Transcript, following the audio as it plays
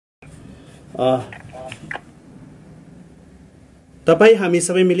तपाईँ हामी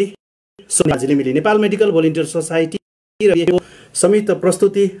सबै मिली नेपाल मेडिकल भोलिन्टियर सोसाइटी र यो संयुक्त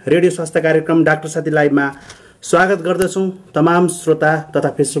प्रस्तुति रेडियो स्वास्थ्य कार्यक्रम डाक्टर साथी लाइभमा स्वागत गर्दछौँ। तमाम श्रोता तथा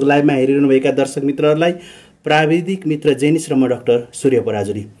फेसबुक लाइभमा हेरिरहनुभएका दर्शक मित्रहरूलाई प्राविधिक मित्र जेनिस र म डाक्टर सूर्य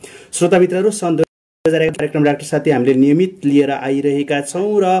पराजुली। श्रोता मित्रहरू, सन् 2011 कार्यक्रम डाक्टर साथी हामीले नियमित लिएर आइरहेका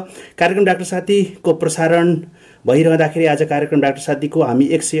छौँ र कार्यक्रम डाक्टर साथीको प्रसारण भइरहँदाखेरि आज कार्यक्रम डाक्टर साथीको हामी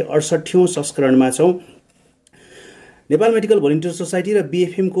 168औं संस्करणमा छौँ। नेपाल मेडिकल भोलिन्टियर सोसाइटी र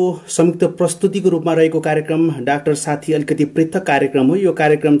बीएफएमको संयुक्त प्रस्तुतिको रूपमा रहेको कार्यक्रम डाक्टर साथी अलिकति पृथक कार्यक्रम हो। यो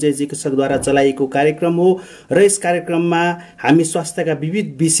कार्यक्रम चाहिँ चिकित्सकद्वारा चलाइएको कार्यक्रम हो र यस कार्यक्रममा हामी स्वास्थ्यका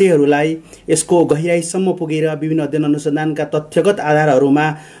विविध विषयहरूलाई यसको गहिराईसम्म पुगेर विभिन्न अध्ययन अनुसन्धानका तथ्यगत आधारहरूमा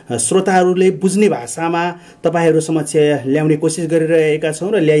श्रोताहरूले बुझ्ने भाषामा तपाईहरू समक्ष ल्याउने कोसिस गरिरहेका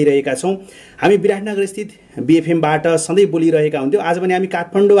छौँ र ल्याइरहेका छौँ। हामी विराटनगर स्थित बीएफएमबाट सधैँ बोलिरहेका हुन्थ्यौँ। आज पनि हामी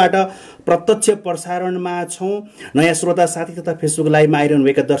काठमाडौँबाट प्रत्यक्ष प्रसारणमा छौँ। नयाँ श्रोता साथी तथा फेसबुक लाइभमा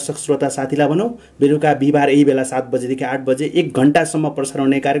आइरहनुभएका दर्शक श्रोता साथीलाई भनौँ, बेलुका बिहिबार यही बेला 7 बजेदेखि 8 बजे 1 घण्टासम्म प्रसारण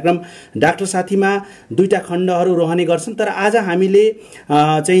हुने कार्यक्रम डाक्टर साथीमा 2टा खण्डहरू रहने गर्छन्। तर आज हामीले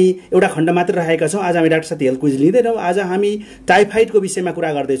चाहिँ एउटा खण्ड मात्र राखेका छौँ। आज हामी डाक्टर साथी हेल्थ क्विज लिँदैनौँ। आज हामी टाइफाइडको विषयमा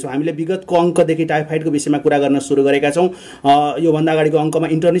कुरा गर्दैछौँ। हामीले विगतको अङ्कदेखि टाइफाइडको विषयमा कुरा गर्न सुरु गरेका छौँ। योभन्दा अगाडिको अङ्कमा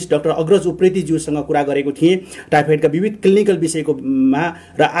इन्टर्निस्ट डाक्टर अग्रज उप्रेतीज्यूसँग कुरा गरेको थिएँ टाइफाइडका विविध क्लिनिकल विषयकोमा।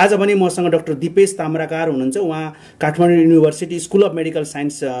 र आज भने मसँग डाक्टर दिपेश ताम्राकार हुनुहुन्छ। उहाँ Kathmandu university school of medical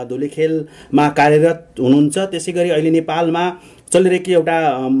science धुलीखेलमा कार्यरत हुनुहुन्छ। त्यसै गरी अहिले नेपालमा चलिरहेको एउटा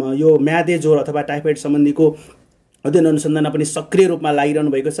यो म्यादे ज्वरो अथवा टाइफाइड सम्बन्धीको अध्ययन अनुसन्धानमा पनि सक्रिय रूपमा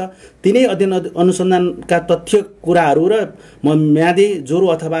लागिरहनु भएको छ। तिनै अध्ययन अनुसन्धानका तथ्य कुराहरू र म्यादे ज्वरो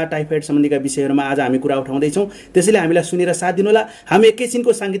अथवा टाइफाइड सम्बन्धीका विषयहरूमा आज हामी कुरा उठाउँदैछौँ। त्यसैले हामीलाई सुनेर साथ दिनुहोला। हामी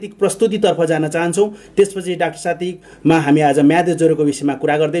एकैछिनको साङ्गीतिक प्रस्तुतितर्फ जान चाहन्छौँ। त्यसपछि डाक्टर साथीमा हामी आज म्यादे ज्वरोको विषयमा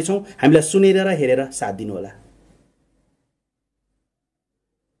कुरा गर्दैछौँ। हामीलाई सुनेर र हेरेर साथ दिनुहोला।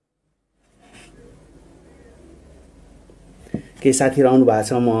 केही साथीहरू आउनु भएको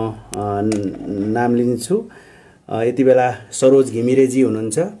छ, म नाम लिन्छु। यति बेला सरोज घिमिरेजी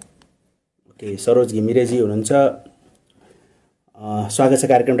हुनुहुन्छ। ओके, सरोज घिमिरेजी हुनुहुन्छ। स्वागत छ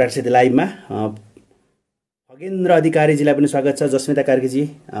कार्यक्रम डाक्टर साथी लाइभमा। खगेन्द्र अधिकारीजीलाई पनि स्वागत छ। जस्मिता कार्कीजी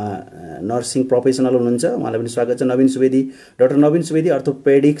नर्सिङ प्रोफेसनल हुनुहुन्छ, उहाँलाई पनि स्वागत छ। नवीन सुवेदी, डाक्टर नवीन सुवेदी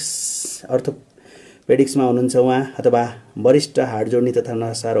अर्थोपेडिक्समा हुनुहुन्छ उहाँ, अथवा वरिष्ठ हाड जोड्नी तथा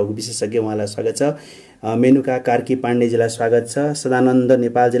नसा रोग विशेषज्ञ, उहाँलाई स्वागत छ। मेनुका कार्की पाण्डेजीलाई स्वागत छ। सदानन्द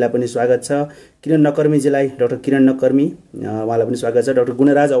नेपालजीलाई पनि स्वागत छ। किरण नकर्मीजीलाई, डाक्टर किरण नकर्मी, उहाँलाई पनि स्वागत छ। डाक्टर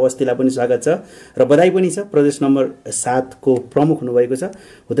गुणराज अवस्थीलाई पनि स्वागत छ र बधाई पनि छ। प्रदेश नम्बर 7 को प्रमुख हुनुभएको छ।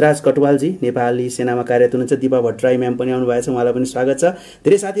 हुदराज कटवालजी नेपाली सेनामा कार्यरत हुनुहुन्छ। दिपा भट्टराई म्याम पनि आउनुभएको छ, उहाँलाई पनि स्वागत छ।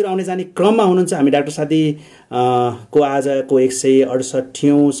 धेरै साथीहरू आउने जाने क्रममा हुनुहुन्छ। हामी डाक्टर साथी को आजको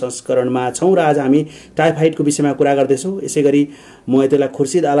 168औं संस्करणमा छौँ र आज हामी टाइफाइडको विषयमा कुरा गर्दैछौँ। यसै गरी म यतिबेला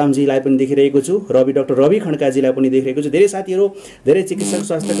खुर्सिद आलमजीलाई पनि देखिरहेको छु। डाक्टर रवि खड्काजीलाई पनि देखिरहेको छु। धेरै साथीहरू, धेरै चिकित्सक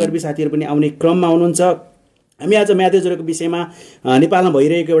स्वास्थ्यकर्मी साथीहरू पनि आउने क्रममा हुनुहुन्छ। हामी आज म्यादे ज्वरोको विषयमा नेपालमा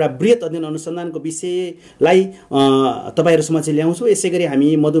भइरहेको एउटा बृहत अध्ययन अनुसन्धानको विषयलाई तपाईहरू समक्ष ल्याउँछौँ। यसै गरी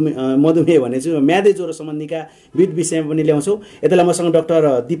हामी मधुमेह भनेछु म्यादे ज्वरो सम्बन्धीका विविध विषयमा पनि ल्याउँछौँ। यतिबेला मसँग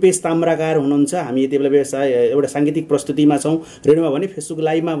डाक्टर दिपेश ताम्राकार हुनुहुन्छ। हामी यति बेला एउटा साङ्गीतिक प्रस्तुतिमा छौँ। रेडियोमा भने फेसबुक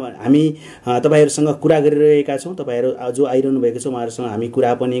लाइभमा हामी तपाईहरूसँग कुरा गरिरहेका छौँ। तपाईँहरू जो आइरहनु भएको छ उहाँहरूसँग हामी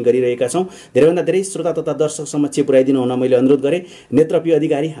कुरा पनि गरिरहेका छौँ। धेरैभन्दा धेरै श्रोता तथा दर्शक समक्ष पुर्याइदिनु हुन मैले अनुरोध गरेँ। नेत्रपी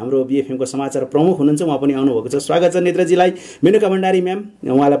अधिकारी हाम्रो बीएफएमको समाचार प्रमुख हुनुहुन्छ, उहाँ पनि आउनुभएको छ। स्वागत छ नेत्रजीलाई। मेनुका भण्डारी म्याम,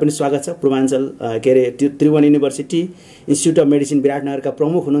 उहाँलाई पनि स्वागत छ। Purvanchal Tribhuvan university institute of medicine विराटनगरका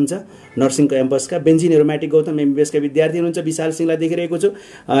प्रमुख हुनुहुन्छ, नर्सिङ क्याम्पसका। बेन्जिन एरोमेटिक गौतम एमबिबिएसका विद्यार्थी हुनुहुन्छ। विशाल सिंहलाई देखिरहेको छु।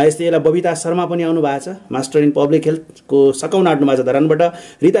 यस्तै बेला बबिता शर्मा पनि आउनु भएको छ, मास्टर इन पब्लिक हेल्थको सकाउन आँट्नु भएको छ धरानबाट।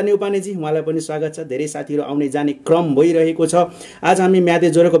 रिता नेउपानेजी, उहाँलाई पनि स्वागत छ। धेरै साथीहरू आउने जाने क्रम भइरहेको छ। आज हामी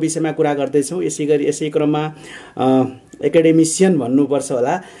म्यादे ज्वरोको विषयमा कुरा गर्दैछौँ। यसै क्रममा एकाडेमिसियन भन्नुपर्छ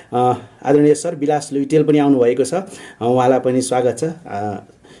होला, आदरणीय सर विलास लुइटेल पनि आउनुभएको छ, उहाँलाई पनि स्वागत छ।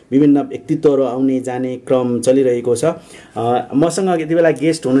 विभिन्न व्यक्तित्वहरू आउने जाने क्रम चलिरहेको छ। मसँग यति बेला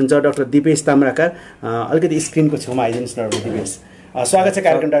गेस्ट हुनुहुन्छ डाक्टर दिपेश ताम्राकार। अलिकति स्क्रिनको छेउमा आइदिनुहोस् न डाक्टर दिपेश। स्वागत छ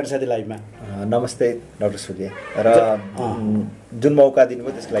कार्यक्रम डाक्टर साथी लाइभमा। नमस्ते डाक्टर सूर्य, र जुन मौका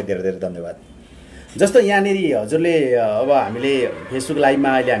दिनुभयो त्यसको लागि धेरै धेरै धन्यवाद। जस्तो यहाँनिर हजुरले अब हामीले फेसबुक लाइभमा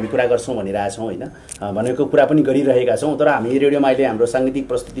अहिले हामी कुरा गर्छौँ भनिरहेछौँ होइन, भनेको कुरा पनि गरिरहेका छौँ। तर हामी रेडियोमा अहिले हाम्रो साङ्गीतिक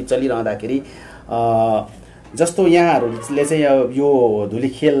प्रस्तुति चलिरहँदाखेरि जस्तो यहाँहरूले चाहिँ यो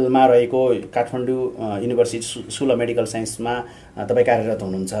धुलीखेलमा रहेको Kathmandu university school of medical साइन्समा तपाईँ कार्यरत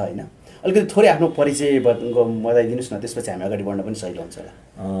हुनुहुन्छ होइन, अलिकति थोरै आफ्नो परिचय बताइदिनुहोस् न, त्यसपछि हामी अगाडि बढ्न पनि सजिलो हुन्छ होला।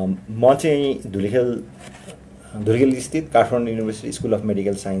 म चाहिँ धुलीखेल धुलिखेल स्थित Kathmandu university school of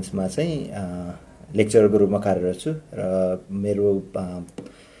medical साइन्समा चाहिँ लेक्चररको रूपमा कार्यरत छु र मेरो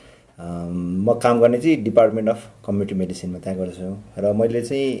म काम गर्ने चाहिँ डिपार्टमेन्ट अफ कम्युनिटी मेडिसिनमा त्यहाँ गर्छु र मैले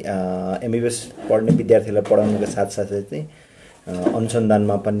चाहिँ एमबिबिएस पढ्ने विद्यार्थीलाई पढाउनुको साथसाथै चाहिँ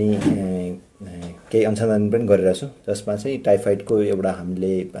अनुसन्धानमा पनि केही अनुसन्धान पनि गरिरहेको छु जसमा चाहिँ टाइफाइडको एउटा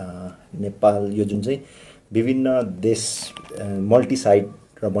हामीले नेपाल यो जुन चाहिँ विभिन्न देश मल्टी साइट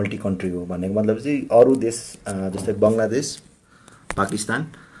र मल्टी कन्ट्री हो भन्नेको मतलब चाहिँ अरू देश जस्तै बङ्गलादेश पाकिस्तान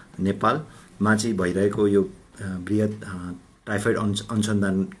नेपालमा चाहिँ भइरहेको यो बृहत टाइफाइड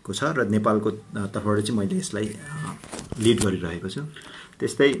अनुसन्धानको छ र नेपालको तर्फबाट चाहिँ मैले यसलाई लिड गरिरहेको छु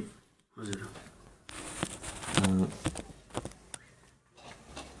त्यस्तै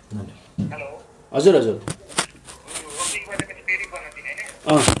हजुर हजुर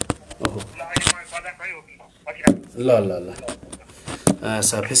ल ल ल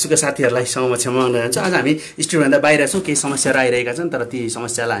फेसबुकका साथीहरूलाई क्षमा जान्छ। आज हामी स्टुडियोभन्दा बाहिर छौँ, केही समस्याहरू आइरहेका छन्, तर ती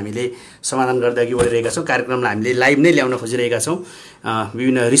समस्यालाई हामीले समाधान गर्दै अघि बढिरहेका छौँ। कार्यक्रमलाई हामीले लाइभ नै ल्याउन खोजिरहेका छौँ।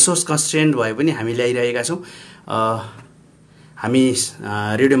 विभिन्न रिसोर्स कन्स्ट्रेन्ट भए पनि हामी ल्याइरहेका छौँ। हामी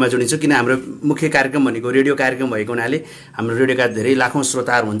रेडियोमा जोडिन्छौँ किन हाम्रो मुख्य कार्यक्रम भनेको रेडियो कार्यक्रम भएको हुनाले हाम्रो रेडियोका धेरै लाखौँ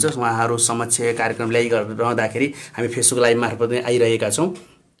श्रोताहरू हुन्छ। उहाँहरू समक्ष कार्यक्रम ल्याइरहँदाखेरि हामी फेसबुक लाइभ मार्फत नै आइरहेका छौँ।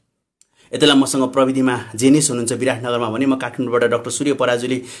 यतिबेला मसँग प्रविधिमा जेनिस हुनुहुन्छ विराटनगरमा भने म काठमाडौँबाट डाक्टर सूर्य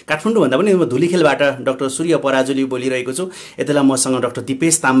पराजुली, काठमाडौँभन्दा पनि म धुलिखेलबाट डाक्टर सूर्य पराजुली बोलिरहेको छु। यतिबेला मसँग डाक्टर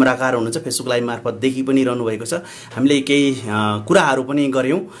दिपेश ताम्राकार हुनुहुन्छ, फेसबुक लाइभ मार्फत देखि पनि रहनु भएको छ। हामीले केही कुराहरू पनि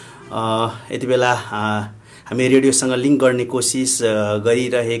गऱ्यौँ। यति बेला हामी रेडियोसँग लिङ्क गर्ने कोसिस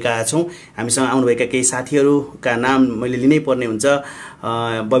गरिरहेका छौँ। हामीसँग आउनुभएका केही साथीहरूका नाम मैले लिनै पर्ने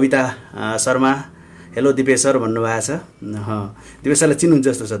हुन्छ। बबिता शर्मा, हेलो दिपेश सर भन्नुभएको छ। दिपेश सरलाई चिन्नुहुन्छ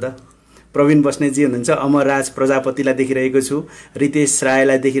जस्तो छ त। प्रवीण बस्नेतजी हुनुहुन्छ। अमरराज प्रजापतिलाई देखिरहेको छु। रितेश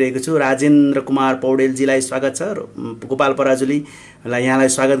रायलाई देखिरहेको छु। राजेन्द्र कुमार पौडेलजीलाई स्वागत छ। गोपाल पराजुलीलाई यहाँलाई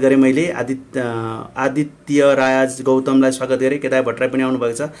स्वागत गरेँ मैले। आदित्य राज गौतमलाई स्वागत गरेँ। केदार भट्टराई पनि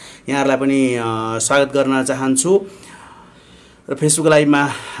आउनुभएको छ, यहाँहरूलाई पनि स्वागत गर्न चाहन्छु। र फेसबुक लाइभमा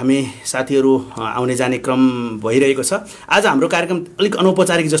हामी साथीहरू आउने जाने क्रम भइरहेको छ। आज हाम्रो कार्यक्रम अलिक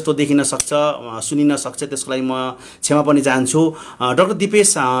अनौपचारिक जस्तो देखिन सक्छ, सुनिन सक्छ, त्यसको लागि म क्षमा पनि चाहन्छु। डाक्टर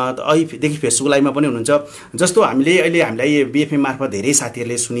दिपेश अहिलेदेखि फेसबुक लाइभमा पनि हुनुहुन्छ। जस्तो हामीलाई बिएफएम मार्फत धेरै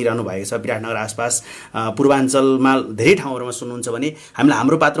साथीहरूले सुनिरहनु भएको छ। विराटनगर आसपास पूर्वाञ्चलमा धेरै ठाउँहरूमा सुन्नुहुन्छ भने हामीलाई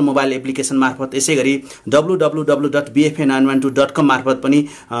हाम्रो पात्र मोबाइल एप्लिकेसन मार्फत, यसै गरी www.bfm912.com मार्फत पनि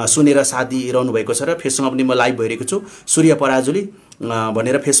सुनेर साथ दिइरहनु भएको छ। र फेसबुकमा पनि म लाइभ भइरहेको छु। सूर्य पराजुली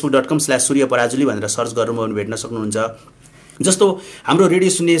भनेर facebook.com/सूर्य पराजुली भनेर सर्च गर्नुभयो भने भेट्न सक्नुहुन्छ। जस्तो हाम्रो रेडियो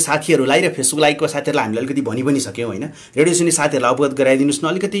सुन्ने साथीहरूलाई र फेसबुक लाइभको साथीहरूलाई हामीले अलिकति भनि पनि सक्यौँ होइन। रेडियो सुन्ने साथीहरूलाई अवगत गराइदिनुहोस् न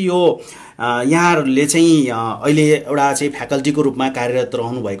अलिकति। यो यहाँहरूले चाहिँ अहिले एउटा चाहिँ फ्याकल्टीको रूपमा कार्यरत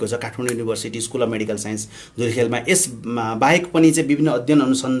रहनु भएको छ Kathmandu university school of medical science धुलिखेलमा। यस बाहेक पनि चाहिँ विभिन्न अध्ययन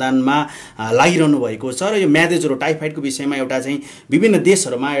अनुसन्धानमा लागिरहनु भएको छ र यो म्यादे ज्वरो टाइफाइडको विषयमा एउटा चाहिँ विभिन्न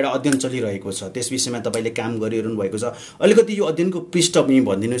देशहरूमा एउटा अध्ययन चलिरहेको छ। त्यस विषयमा तपाईँले काम गरिरहनु भएको छ। अलिकति यो अध्ययनको पृष्ठभूमि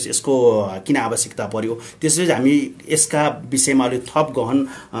भनिदिनुहोस्, यसको किन आवश्यकता पर्यो, त्यसपछि हामी यसका विषयमा अलिक थप गहन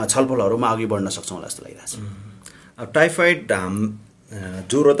छलफलहरूमा अघि बढ्न सक्छौँ होला जस्तो लागिरहेको छ। अब टाइफाइड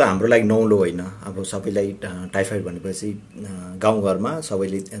ज्वरो त हाम्रो लागि नौलो होइन। अब सबैलाई टाइफाइड भनेपछि गाउँघरमा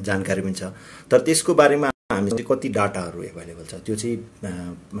सबैले जानकारी पनि छ, तर त्यसको बारेमा हामीसँग कति डाटाहरू एभाइलेबल छ त्यो चाहिँ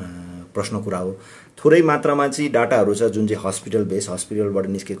प्रश्न कुरा हो। थोरै मात्रामा चाहिँ डाटाहरू छ जुन चाहिँ हस्पिटलबाट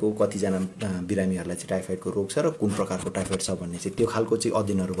निस्केको कतिजना बिरामीहरूलाई चाहिँ टाइफाइडको रोग छ र कुन प्रकारको टाइफाइड छ भन्ने चाहिँ त्यो खालको चाहिँ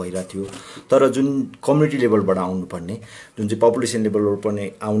अध्ययनहरू भइरहेको थियो। तर जुन कम्युनिटी लेभलबाट आउनुपर्ने, जुन चाहिँ पपुलेसन लेभलबाट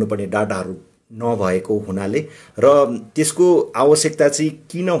पनि आउनुपर्ने डाटाहरू नभएको हुनाले र त्यसको आवश्यकता चाहिँ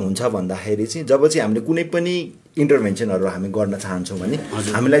किन हुन्छ भन्दाखेरि चाहिँ जब चाहिँ हामीले कुनै पनि इन्टरभेन्सनहरू हामी गर्न चाहन्छौँ भने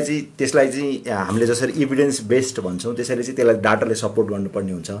हामीलाई चाहिँ त्यसलाई चाहिँ हामीले जसरी इभिडेन्स बेस्ड भन्छौँ त्यसरी चाहिँ त्यसलाई डाटाले सपोर्ट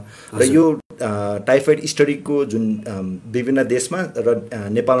गर्नुपर्ने हुन्छ। र यो टाइफाइड स्टडीको जुन विभिन्न देशमा र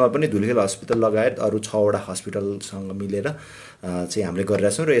नेपालमा पनि धुलिखेल हस्पिटल लगायत अरू 6वटा हस्पिटलसँग मिलेर चाहिँ हामीले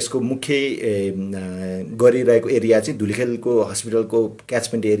गरिरहेछौँ। र यसको मुख्य गरिरहेको एरिया चाहिँ धुलिखेलको हस्पिटलको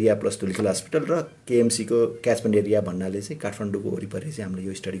catchment area plus Dhulikhel hospital र केएमसीको क्याचमेन्ट एरिया भन्नाले चाहिँ काठमाडौँको वरिपरि चाहिँ हामीले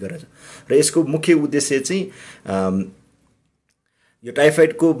यो स्टडी गरेका छौँ। र यसको मुख्य उद्देश्य चाहिँ यो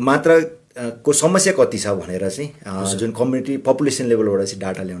टाइफाइडको मात्रा को समस्या कति छ भनेर चाहिँ जुन कम्युनिटी पपुलेसन लेभलबाट चाहिँ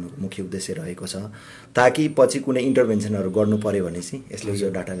डाटा ल्याउनुको मुख्य उद्देश्य रहेको छ, ताकि पछि कुनै इन्टरभेन्सनहरू गर्नु पर्यो भने चाहिँ यसले यो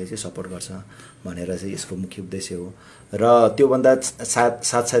डाटाले चाहिँ सपोर्ट गर्छ भनेर चाहिँ यसको मुख्य उद्देश्य हो। र त्योभन्दा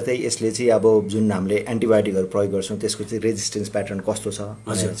साथसाथै यसले चाहिँ अब जुन हामीले एन्टिबायोटिकहरू प्रयोग गर्छौँ त्यसको चाहिँ रेजिस्टेन्स प्याटर्न कस्तो छ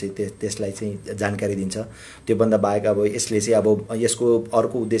भनेर चाहिँ त्यसलाई चाहिँ जानकारी दिन्छ। त्योभन्दा बाहेक अब यसले चाहिँ अब यसको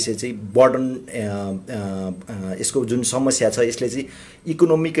अर्को उद्देश्य चाहिँ बर्डन यसको जुन समस्या छ यसले चाहिँ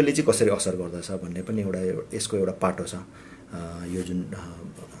इकोनोमिकली चाहिँ कसरी असर गर्दछ भन्ने पनि यसको एउटा पाटो छ यो जुन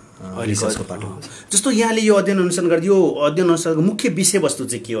रिसर्चको पाटो जस्तो यहाँले यो अध्ययन अनुसन्धान गर्दा यो अध्ययन अनुसन्धानको मुख्य विषयवस्तु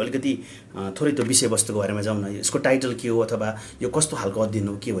चाहिँ के हो अलिकति थोरै त्यो विषयवस्तुको बारेमा जाउँ न यसको टाइटल के हो अथवा यो कस्तो खालको अध्ययन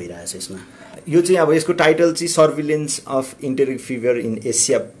हो के भइरहेछ यसमा यो चाहिँ अब यसको टाइटल चाहिँ surveillance of इन्टेरिक fever in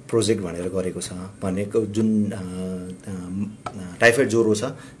Asia project भनेर गरेको छ भनेको जुन टाइफाइड ज्वरो छ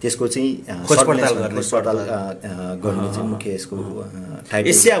त्यसको चाहिँ खोज पडताल गर्ने चाहिँ मुख्य यसको टाइटल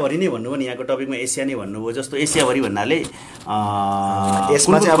एसियाभरि नै भन्नुभयो नि यहाँको टपिकमा एसिया नै भन्नुभयो जस्तो एसियाभरि भन्नाले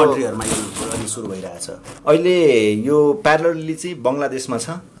यसमा चाहिँ अब कन्ट्रीहरुमा यो सुरु भइरहेछ अहिले यो प्यारलली चाहिँ बङ्गलादेशमा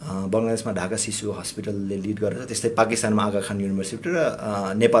छ बङ्गलादेशमा ढाका शिशु हस्पिटलले लिड गरेर त्यस्तै पाकिस्तानमा आगा खान युनिभर्सिटी र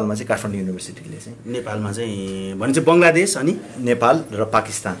नेपालमा चाहिँ काठमाडौँ युनिभर्सिटीले चाहिँ नेपालमा चाहिँ भने चाहिँ बङ्गलादेश अनि नेपाल र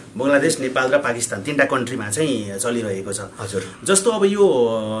पाकिस्तान बङ्गलादेश नेपाल र पाकिस्तान तीनटा कन्ट्रीमा चाहिँ चलिरहेको छ हजुर जस्तो अब यो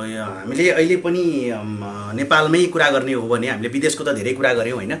हामीले अहिले पनि नेपालमै कुरा गर्ने हो भने हामीले विदेशको त धेरै कुरा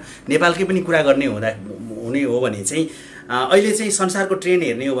गऱ्यौँ होइन नेपालकै पनि कुरा गर्ने हुने हो भने चाहिँ अहिले चाहिँ संसारको ट्रेन्ड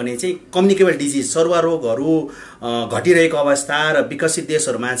हेर्ने हो भने चाहिँ कम्युनिकेबल डिजिज सरुवा रोगहरू घटिरहेको अवस्था र विकसित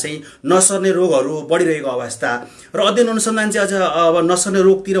देशहरूमा चाहिँ नसर्ने रोगहरू बढिरहेको अवस्था र अध्ययन अनुसन्धान चाहिँ अझ अब नसर्ने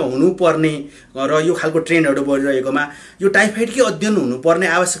रोगतिर हुनुपर्ने र यो खालको ट्रेन्डहरू बढिरहेकोमा यो टाइफाइडकै अध्ययन हुनुपर्ने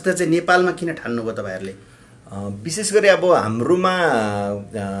आवश्यकता चाहिँ नेपालमा किन ठान्नुभयो तपाईँहरूले विशेष गरी अब हाम्रोमा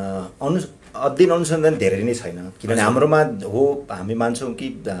अध्ययन अनुसन्धान धेरै नै छैन किनभने हाम्रोमा हो हामी मान्छौँ कि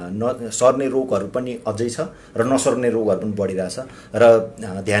सर्ने रोगहरू पनि अझै छ र नसर्ने रोगहरू पनि बढिरहेछ र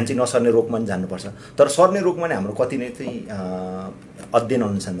ध्यान चाहिँ नसर्ने रोगमा पनि जानुपर्छ तर सर्ने रोगमा नै हाम्रो कति नै चाहिँ अध्ययन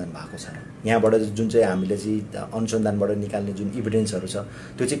अनुसन्धान भएको छ यहाँबाट जुन चाहिँ हामीले चाहिँ अनुसन्धानबाट निकाल्ने जुन इभिडेन्सहरू छ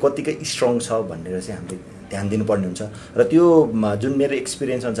त्यो चाहिँ कतिकै स्ट्रङ छ भनेर चाहिँ हामीले ध्यान दिनुपर्ने हुन्छ र त्यो जुन मेरो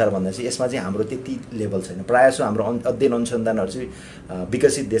एक्सपिरियन्स अनुसार भन्दा चाहिँ यसमा चाहिँ हाम्रो त्यति लेभल छैन प्रायः जसो हाम्रो अध्ययन अनुसन्धानहरू चाहिँ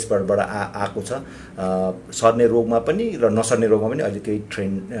विकसित देशबाट आएको छ सर्ने रोगमा पनि र नसर्ने रोगमा पनि अहिले केही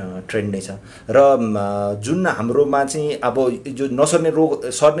ट्रेन्ड नै छ र जुन हाम्रोमा चाहिँ अब जो नसर्ने रोग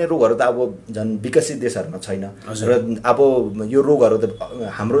सर्ने रोगहरू त अब झन् विकसित देशहरूमा छैन र अब यो रोगहरू त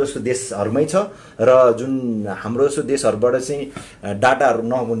हाम्रो जस्तो देशहरूमै छ र जुन हाम्रो जस्तो देशहरूबाट चाहिँ डाटाहरू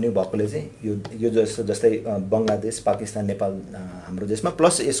नहुने भएकोले चाहिँ यो जस्तै बङ्गलादेश पाकिस्तान नेपाल हाम्रो देशमा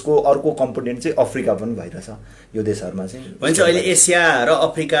प्लस यसको अर्को कम्पोनेन्ट चाहिँ अफ्रिका पनि भइरहेछ यो देशहरूमा चाहिँ भन्छ अहिले एसिया र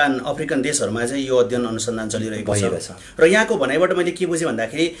अफ्रिकन देशहरूमा चाहिँ यो अध्ययन अनुसन्धान चलिरहेको छ र यहाँको भनाइबाट मैले के बुझेँ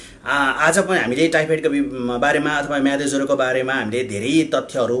भन्दाखेरि आज पनि हामीले टाइफाइडको बारेमा अथवा म्यादे ज्वरोको बारेमा हामीले धेरै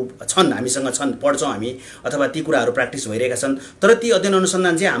तथ्यहरू छन् हामीसँग छन् पढ्छौँ हामी अथवा ती कुराहरू प्र्याक्टिस भइरहेका छन् तर ती अध्ययन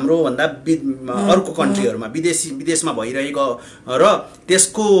अनुसन्धान चाहिँ हाम्रो भन्दा अर्को कन्ट्रीहरूमा विदेशमा भइरहेको र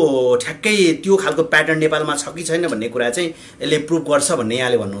त्यसको ठ्याक्कै त्यो खालको प्याटर्न नेपालमा छ कि छैन भन्ने कुरा चाहिँ यसले प्रुभ गर्छ भन्ने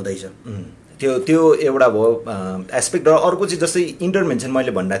यहाँले भन्नुहुँदैछ त्यो एउटा भयो एस्पेक्ट र अर्को चाहिँ जस्तै इन्टरभेन्सन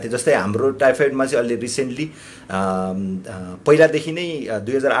मैले भनिरहेको थिएँ जस्तै हाम्रो टाइफाइडमा चाहिँ अहिले रिसेन्टली पहिलादेखि नै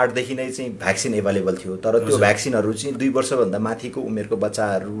 2008 देखि नै चाहिँ भ्याक्सिन एभाइलेबल थियो तर त्यो भ्याक्सिनहरू चाहिँ 2 वर्षभन्दा माथिको उमेरको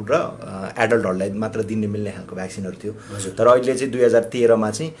बच्चाहरू र एडल्टहरूलाई मात्र दिने मिल्ने खालको भ्याक्सिनहरू थियो तर अहिले चाहिँ 2013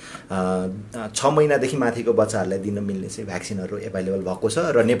 मा चाहिँ 6 महिनादेखि माथिको बच्चाहरूलाई दिन मिल्ने चाहिँ भ्याक्सिनहरू एभाइलेबल भएको छ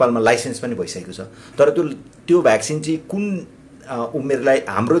र नेपालमा लाइसेन्स पनि भइसकेको छ तर त्यो भ्याक्सिन चाहिँ कुन उमेरलाई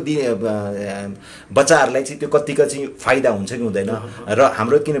हाम्रो बच्चाहरूलाई चाहिँ त्यो कतिको चाहिँ फाइदा हुन्छ कि हुँदैन र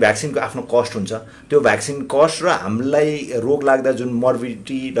हाम्रो किन भ्याक्सिनको आफ्नो कस्ट हुन्छ त्यो भ्याक्सिन कस्ट र हामीलाई रोग लाग्दा जुन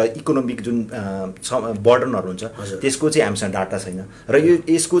मर्बिडिटी र इकोनोमिक जुन बर्डनहरू हुन्छ त्यसको चाहिँ हामीसँग डाटा छैन र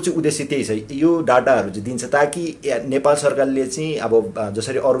यसको चाहिँ उद्देश्य त्यही छ यो डाटाहरू चाहिँ दिन्छ ताकि नेपाल सरकारले चाहिँ अब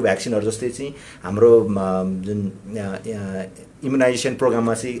जसरी अरू भ्याक्सिनहरू जस्तै चाहिँ हाम्रो जुन इम्युनाइजेसन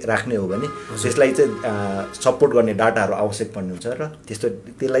प्रोग्राममा चाहिँ राख्ने हो भने त्यसलाई चाहिँ सपोर्ट गर्ने डाटाहरू आवश्यक पर्ने हुन्छ र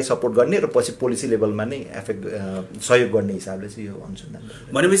त्यसलाई सपोर्ट गर्ने र पछि पोलिसी लेभलमा नै सहयोग गर्ने हिसाबले चाहिँ यो अनुसन्धान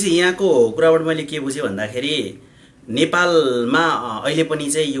भनेपछि यहाँको कुराबाट मैले के बुझेँ भन्दाखेरि नेपालमा अहिले पनि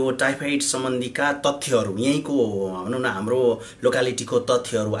चाहिँ यो टाइफाइड सम्बन्धीका तथ्यहरू यहीँको भनौँ न हाम्रो लोकालिटीको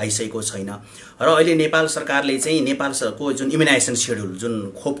तथ्यहरू आइसकेको छैन र अहिले नेपाल सरकारले चाहिँ नेपालको जुन इम्युनाइजेसन सेड्युल जुन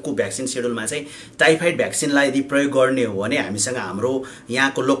खोपको भ्याक्सिन सेड्युलमा चाहिँ टाइफाइड भ्याक्सिनलाई यदि प्रयोग गर्ने हो भने हामीसँग हाम्रो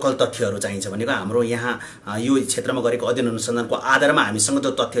यहाँको लोकल तथ्यहरू चाहिन्छ भनेको हाम्रो यहाँ यो क्षेत्रमा गरेको अध्ययन अनुसन्धानको आधारमा हामीसँग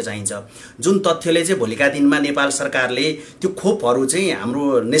त्यो तथ्य चाहिन्छ जुन तथ्यले चाहिँ भोलिका दिनमा नेपाल सरकारले त्यो खोपहरू चाहिँ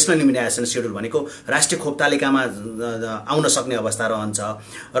हाम्रो नेसनल इम्युनाइजेसन सेड्युल भनेको राष्ट्रिय खोप तालिकामा आउन सक्ने अवस्था रहन्छ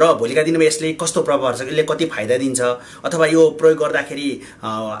र भोलिका दिनमा यसले कस्तो प्रभाव पर्छ यसले कति फाइदा दिन्छ अथवा यो प्रयोग गर्दाखेरि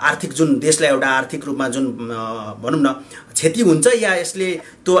आर्थिक जुन देशलाई एउटा आर्थिक रूपमा जुन भनौँ न क्षति हुन्छ या यसले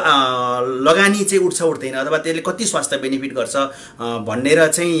त्यो लगानी चाहिँ उठ्छ उठ्दैन अथवा त्यसले कति स्वास्थ्य बेनिफिट गर्छ भनेर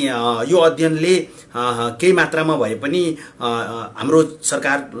चाहिँ यो अध्ययनले केही मात्रामा भए पनि हाम्रो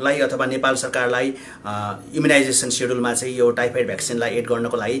सरकारलाई अथवा नेपाल सरकारलाई इम्युनाइजेसन सेड्युलमा चाहिँ यो टाइफाइड भ्याक्सिनलाई एड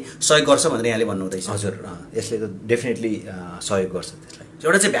गर्नको लागि सहयोग गर्छ भनेर यहाँले भन्नुहुँदैछ हजुर यसले त डेफिनेटली सहयोग गर्छ त्यसलाई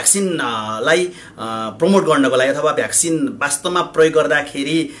एउटा चाहिँ भ्याक्सिनलाई प्रमोट गर्नको लागि अथवा भ्याक्सिन वास्तवमा प्रयोग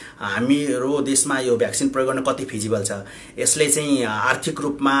गर्दाखेरि हाम्रो देशमा यो भ्याक्सिन प्रयोग गर्न कति फिजिबल छ, यसले चाहिँ आर्थिक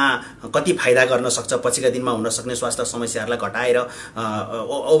रूपमा कति फाइदा गर्न सक्छ, पछिका दिनमा हुन सक्ने स्वास्थ्य समस्याहरूलाई घटाएर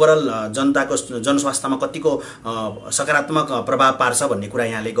ओभरअल जनताको जनस्वास्थ्यमा कतिको सकारात्मक प्रभाव पार्छ भन्ने कुरा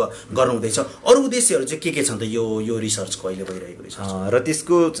यहाँले गर्नुहुँदैछ। अरू उद्देश्यहरू चाहिँ के छन् त यो रिसर्चको अहिले भइरहेको रिसर्च? र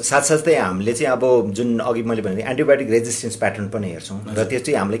त्यसको साथसाथै हामीले चाहिँ अब जुन अघि मैले भने एन्टिबायोटिक रेजिस्टेन्स प्याटर्न पनि हेर्छौँ र त्यो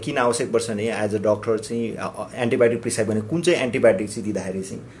चाहिँ हामीले किन आवश्यक पर्छ भने एज अ डक्टर चाहिँ एन्टिबायोटिक प्रिस्क्राइब गर्ने कुन चाहिँ एन्टिबायोटिक चाहिँ दिँदाखेरि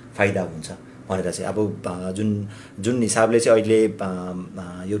चाहिँ फाइदा हुन्छ भनेर चाहिँ अब जुन हिसाबले चाहिँ अहिले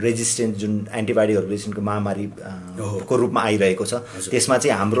यो रेजिस्टेन्स जुन एन्टिबायोटिक रेजिस्टेन्सको महामारी को रूपमा आइरहेको छ त्यसमा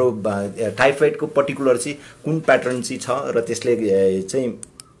चाहिँ हाम्रो टाइफाइडको पर्टिकुलर चाहिँ कुन प्याटर्न चाहिँ छ र त्यसले चाहिँ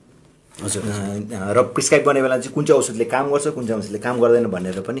र प्रिस्क्राइब गर्ने बेला चाहिँ कुन चाहिँ औषधले काम गर्छ कुन चाहिँ औषधले काम गर्दैन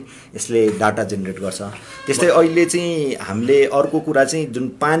भनेर पनि यसले डाटा जेनेरेट गर्छ। त्यस्तै अहिले चाहिँ हामीले अर्को कुरा चाहिँ जुन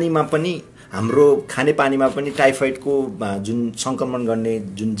पानीमा पनि हाम्रो खाने पानीमा पनि टाइफाइडको जुन सङ्क्रमण गर्ने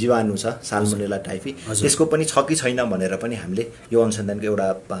जुन जीवाणु छ साल्मोनेला टाइफी त्यसको पनि छ कि छैन भनेर पनि हामीले यो अनुसन्धानको एउटा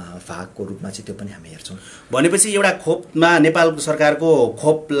भागको रूपमा चाहिँ त्यो पनि हामी हेर्छौँ। भनेपछि एउटा खोपमा नेपाल सरकारको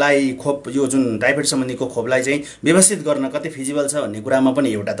खोप यो जुन टाइफाइड सम्बन्धीको खोपलाई चाहिँ व्यवस्थित गर्न कति फिजिबल छ भन्ने कुरामा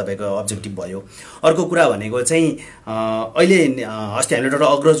पनि एउटा तपाईँको अब्जेक्टिभ भयो। अर्को कुरा भनेको चाहिँ अहिले अस्ति हामीले डक्टर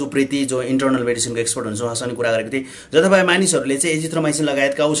अग्रज उप्रेती जो इन्टर्नल मेडिसिनको एक्सपर्ट हुन्छ उहाँसँग कुरा गरेको थिएँ। जथाभावी मानिसहरूले चाहिँ एजिथ्रोमाइसिन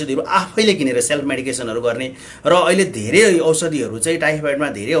लगायतका औषधिहरू आफैले किनेर सेल्फ मेडिकेसनहरू गर्ने र अहिले धेरै औषधिहरू चाहिँ टाइफाइडमा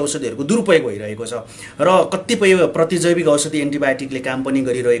धेरै औषधिहरूको दुरुपयोग भइरहेको छ र कतिपय प्रतिजैविक औषधि एन्टिबायोटिकले काम पनि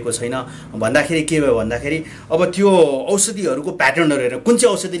गरिरहेको छैन भन्दाखेरि के भयो भन्दाखेरि अब त्यो औषधिहरूको प्याटर्नहरू हेरेर कुन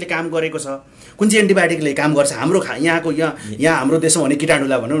चाहिँ औषधिले काम गरेको छ कुन चाहिँ एन्टिबायोटिकले काम गर्छ हाम्रो यहाँ हाम्रो देशमा भने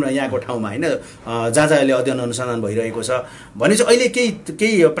किटाणुलाई भनौँ न यहाँको ठाउँमा होइन जहाँ अहिले अध्ययन अनुसन्धान भइरहेको छ भने चाहिँ अहिले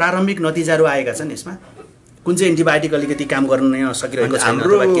केही प्रारम्भिक नतिजाहरू आएका छन् यसमा कुन चाहिँ एन्टिबायोटिक अलिकति काम गर्न सकिरहेको छैन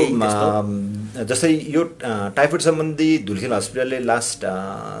हाम्रो जस्तै यो टाइफाइड सम्बन्धी धुलखेल हस्पिटलले लास्ट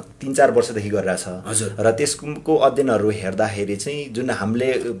 3-4 वर्षदेखि गरिरहेछ र त्यसको अध्ययनहरू हेर्दाखेरि चाहिँ जुन हामीले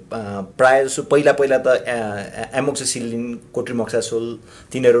प्रायः जसो पहिला त एमोक्सिसिलिन कोट्रिमोक्सासोल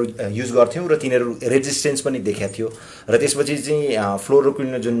तिनीहरू युज गर्थ्यौँ र तिनीहरू रेजिस्टेन्स पनि देखाएको थियो र त्यसपछि चाहिँ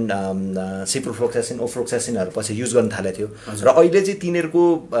फ्लोरोक्विन जुन सिप्रोफ्लोक्सासिन ओफ्लोक्सासिनहरू पछि युज गर्न थालेको थियो र अहिले चाहिँ तिनीहरूको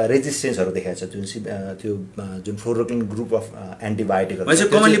रेजिस्टेन्सहरू देखाएको छ जुन त्यो जुन फ्लोरोक्विन ग्रुप अफ एन्टिबायोटिकहरू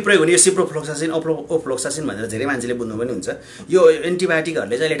कमनली प्रयोग हुने सिप्रोफ्लोक्सासिन ओफ्लोक्सासिन भनेर धेरै मान्छेले बुझ्नु पनि हुन्छ। यो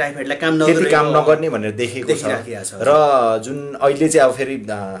एन्टिबायोटिकहरूले चाहिँ टाइफाइडलाई काम नगर्ने भनेर देखेको छ र जुन अहिले चाहिँ अब फेरि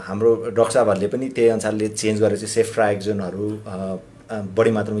हाम्रो डाक्टर साहबहरूले पनि त्यही अनुसारले चेन्ज गरेर चाहिँ सेफ्ट्राएक्जोनहरू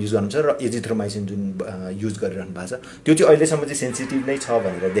बढी मात्रामा युज गर्नुहुन्छ र एजिथ्रोमाइसिन जुन युज गरिरहनु भएको छ त्यो चाहिँ अहिलेसम्म चाहिँ सेन्सिटिभ नै छ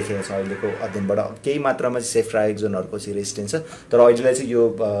भनेर देखेको छ अहिलेको अध्ययनबाट। केही मात्रामा चाहिँ सेफ्ट्राएक्जोनहरूको चाहिँ रेजिस्टेन्स छ तर अहिलेलाई चाहिँ यो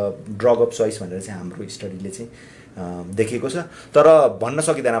ड्रग अफ चोइस भनेर चाहिँ हाम्रो स्टडीले चाहिँ देखेको छ तर भन्न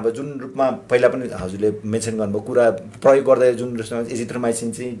सकिँदैन। अब जुन रूपमा पहिला पनि हजुरले मेन्सन गर्नुभयो कुरा प्रयोग गर्दा जुन रूपमा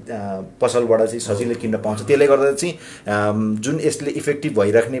एजिथ्रोमाइसिन चाहिँ पसलबाट चाहिँ सजिलै किन्न पाउँछ त्यसले गर्दा चाहिँ जुन यसले इफेक्टिभ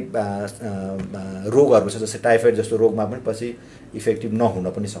भइराख्ने रोगहरू छ जस्तै टाइफाइड जस्तो रोगमा पनि पछि इफेक्टिभ नहुन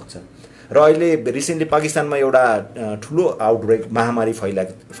पनि सक्छ। र अहिले रिसेन्टली पाकिस्तानमा एउटा ठुलो आउटब्रेक महामारी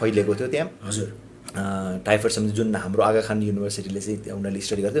फैलिएको थियो त्यहाँ हजुर टाइफाइड सम्बन्धी जुन हाम्रो आगा खान युनिभर्सिटीले चाहिँ उनीहरूले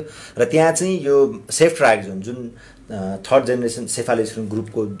स्टडी गर्थ्यो र त्यहाँ चाहिँ यो सेफ्ट्राएक्जोन जुन थर्ड जेनेरेसन सेफालिसन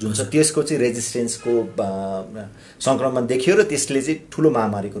ग्रुपको जुन छ त्यसको चाहिँ रेजिस्टेन्सको सङ्क्रमण देखियो र त्यसले चाहिँ ठुलो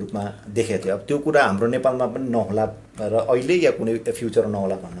महामारीको रूपमा देखेको थियो। अब त्यो कुरा हाम्रो नेपालमा पनि नहोला र अहिले या कुनै फ्युचर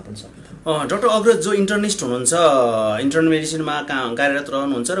नहोला भन्न पनि सकिँदैन। डाक्टर अग्रज जो इन्टर्निस्ट हुनुहुन्छ इन्टर्नल मेडिसिनमा कार्यरत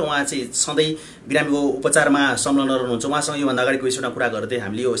रहनुहुन्छ र उहाँ चाहिँ सधैँ बिरामीको उपचारमा संलग्न रहनुहुन्छ। उहाँसँग योभन्दा अगाडिको विषयमा कुरा गर्दै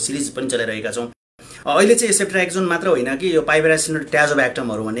हामीले यो सिरिज पनि चलाइरहेका छौँ। अहिले चाहिँ सेफ्ट्राएक्जोन मात्र होइन कि यो पाइबेरासिन र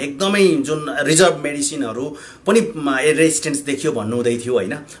ट्याजोब्याक्टमहरू भन्ने एकदमै जुन रिजर्भ मेडिसिनहरू पनि रेजिस्टेन्स देखियो भन्नुहुँदै थियो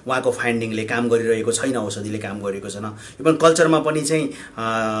होइन उहाँको फाइन्डिङले काम गरिरहेको छैन औषधिले काम गरेको छैन इभन कल्चरमा पनि चाहिँ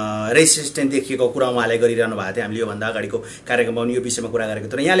रेजिस्टेन्स देखिएको कुरा उहाँले गरिरहनु भएको थियो। हामीले योभन्दा अगाडिको कार्यक्रममा पनि यो विषयमा कुरा गरेको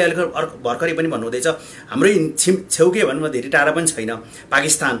थियो र यहाँले अलिक भर्खरै पनि भन्नुहुँदैछ हाम्रै छेउके भन्नु धेरै टाढा पनि छैन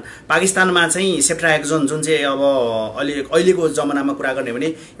पाकिस्तानमा चाहिँ सेफ्ट्राएक्जोन जुन चाहिँ अब अहिलेको जमानामा कुरा गर्ने भने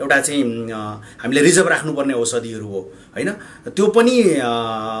एउटा चाहिँ हामीले रिजर्भ राख्नुपर्ने औषधिहरू हो होइन त्यो पनि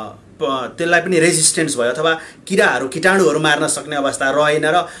त्यसलाई पनि रेजिस्टेन्स भयो अथवा किटाणुहरू मार्न सक्ने अवस्था रहेन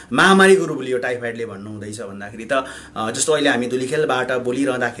र महामारीको रूप लियो टाइफाइडले भन्नुहुँदैछ भन्दाखेरि त जस्तो अहिले हामी धुलीखेलबाट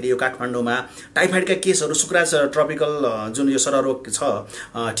बोलिरहँदाखेरि यो काठमाडौँमा टाइफाइडका केसहरू सुक्रास ट्रपिकल जुन यो सररोग छ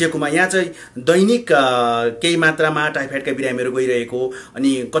टेकुमा यहाँ चाहिँ दैनिक केही मात्रामा टाइफाइडका बिरामीहरू गइरहेको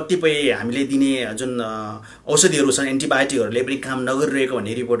अनि कतिपय हामीले दिने जुन औषधिहरू छन् एन्टिबायोटिकहरूले पनि काम नगरिरहेको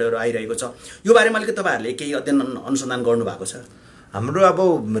भन्ने रिपोर्टहरू आइरहेको छ। यो बारेमा अलिकति तपाईँहरूले केही अध्ययन अनुसन्धान गर्नुभएको छ? हाम्रो अब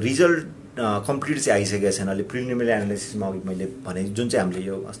रिजल्ट कम्प्लिट चाहिँ आइसकेको छैन। अहिले प्रिलिमिनरी एनालाइसिसमा अघि मैले भने जुन चाहिँ हामीले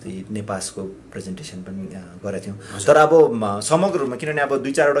यो अस्ति नेपासको प्रेजेन्टेसन पनि गरेका थियौँ। तर अब समग्र रूपमा किनभने अब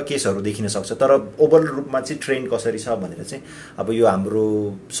 2-4वटा केसहरू देखिन सक्छ, तर ओभरअल रूपमा चाहिँ ट्रेन्ड कसरी छ भनेर चाहिँ अब यो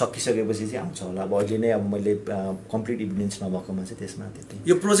हाम्रो सकिसकेपछि चाहिँ आउँछ होला। अब अहिले नै अब मैले कम्प्लिट इभिडेन्स नभएकोमा चाहिँ त्यसमा त्यति।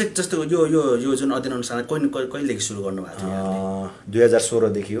 यो प्रोजेक्ट जस्तो यो जुन अध्ययन अनुसार कहिलेदेखि सुरु गर्नुभएको थियो? 2016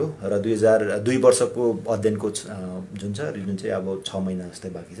 देखि हो र 2002 वर्षको अध्ययनको जुन चाहिँ अब 6 महिना जस्तै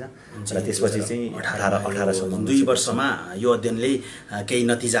बाँकी छ र त्यसपछि चाहिँ 18 2 वर्षमा यो अध्ययनले केही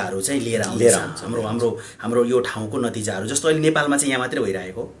नतिजाहरू चाहिँ लिएर आउँछ। हाम्रो यो ठाउँको नतिजाहरू जस्तो अहिले नेपालमा चाहिँ यहाँ मात्रै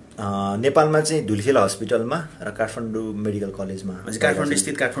भइरहेको? नेपालमा चाहिँ धुलिखेल हस्पिटलमा र काठमाडौँ मेडिकल कलेजमा, काठमाडौँ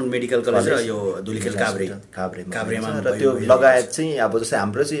स्थित काठमाडौँ मेडिकल कलेज र यो धुलिखेल काभ्रेमा र त्यो लगायत चाहिँ अब जस्तै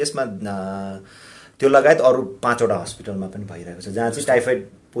हाम्रो चाहिँ यसमा त्यो लगायत अरू 5वटा हस्पिटलमा पनि भइरहेको छ जहाँ चाहिँ टाइफाइड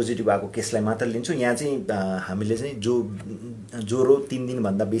पोजिटिभ आएको केसलाई मात्र लिन्छौँ। यहाँ चाहिँ हामीले चाहिँ ज्वरो 3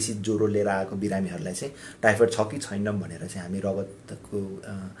 दिनभन्दा बेसी ज्वरो लिएर आएको बिरामीहरूलाई चाहिँ टाइफाइड छ कि छैन भनेर चाहिँ हामी रगतको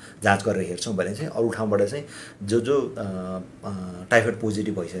जाँच गरेर हेर्छौँ भने चाहिँ अरू ठाउँबाट चाहिँ जो टाइफाइड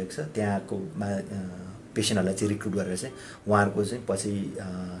पोजिटिभ भइसकेको छ त्यहाँको पेसेन्टहरूलाई चाहिँ रिक्रुट गरेर चाहिँ उहाँहरूको चाहिँ पछि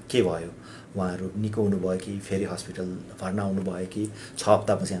के भयो, उहाँहरू निको हुनुभयो कि फेरि हस्पिटल भर्ना हुनुभयो कि 6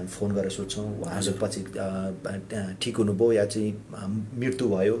 हप्तापछि हामी फोन गरेर सोध्छौँ उहाँहरू पछि ठिक हुनुभयो या चाहिँ मृत्यु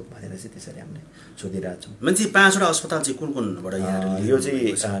भयो भनेर चाहिँ त्यसरी हामीले सोधिरहेको छौँ। मान्छे 5वटा अस्पताल चाहिँ कुनबाट यहाँ? यो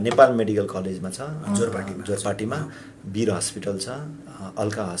चाहिँ नेपाल मेडिकल कलेजमा छ, जोरपाटीमा वीर हस्पिटल छ,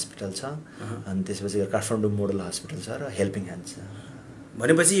 अल्का हस्पिटल छ, अनि त्यसपछि काठमाडौँ मोडल हस्पिटल छ र हेल्पिङ ह्यान्ड छ।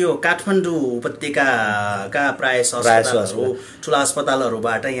 भनेपछि यो काठमाडौँ उपत्यकाका प्रायः अस्पतालहरू ठुला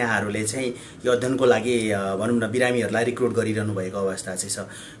अस्पतालहरूबाट यहाँहरूले चाहिँ यो अध्ययनको लागि भनौँ न बिरामीहरूलाई रिक्रुट गरिरहनु भएको अवस्था चाहिँ छ।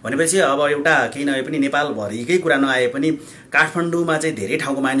 भनेपछि अब एउटा केही नभए पनि नेपालभरिकै कुरा नआए पनि काठमाडौँमा चाहिँ धेरै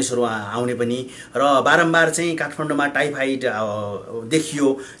ठाउँको मानिसहरू आउने पनि र बारम्बार चाहिँ काठमाडौँमा टाइफाइड देखियो,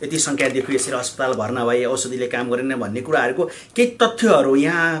 यति सङ्ख्या देखियो, यसरी अस्पताल भर्ना भए, औषधिले काम गरेन भन्ने कुराहरूको केही तथ्यहरू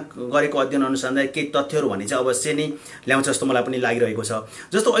यहाँ गरेको अध्ययन अनुसन्धान केही तथ्यहरू भने चाहिँ अवश्य नै ल्याउँछ जस्तो मलाई पनि लागिरहेको छ।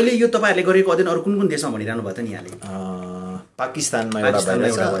 जस्तो अहिले यो तपाईँहरूले गरेको अध्ययन अरू कुन कुन देशमा भनिरहनु भयो त नि यहाँले? पाकिस्तानमा एउटा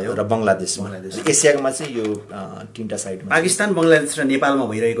भयो र बङ्गलादेशमा। एसियामा चाहिँ यो 3टा साइडमा, पाकिस्तान, बङ्गलादेश र नेपालमा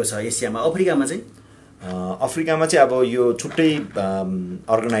भइरहेको छ। एसियामा, अफ्रिकामा चाहिँ? अफ्रिकामा चाहिँ अब यो छुट्टै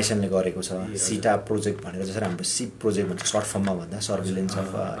अर्गनाइजेसनले गरेको छ, सिटा प्रोजेक्ट भनेर, जसरी हाम्रो सिप प्रोजेक्ट भन्छ सर्ट फर्ममा भन्दा, surveillance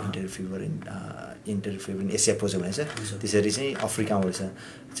of इन्टेरिक fever in Asia project भनेर त्यसरी चाहिँ अफ्रिकामा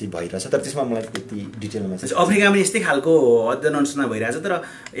चाहिँ भइरहेछ। तर त्यसमा मलाई त्यति डिटेलमा चाहिँ अफ्रिकामा यस्तै खालको अध्ययन अनुसन्धान भइरहेछ, तर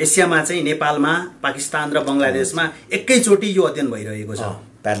एसियामा चाहिँ नेपालमा, पाकिस्तान र बङ्गलादेशमा एकैचोटि यो अध्ययन भइरहेको छ,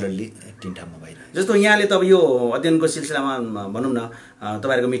 प्यारलली 3 ठाउँमा भइरहेको। जस्तो यहाँले त अब यो अध्ययनको सिलसिलामा भनौँ न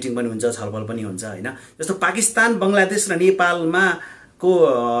तपाईँहरूको मिटिङ पनि हुन्छ, छलफल पनि हुन्छ होइन? जस्तो पाकिस्तान, बङ्गलादेश र नेपालमा को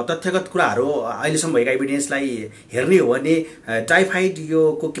तथ्यगत कुराहरू अहिलेसम्म भएका एभिडेन्सलाई हेर्ने हो भने टाइफाइड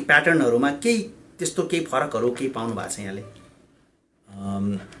यो को प्याटर्नहरूमा केही त्यस्तो केही फरकहरू केही पाउनु भएको छ यहाँले?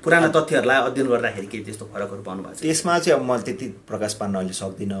 पुराना तथ्यहरूलाई अध्ययन गर्दाखेरि केही त्यस्तो फरकहरू पाउनु भएको छ? त्यसमा चाहिँ अब म त्यति प्रकाश पार्न अहिले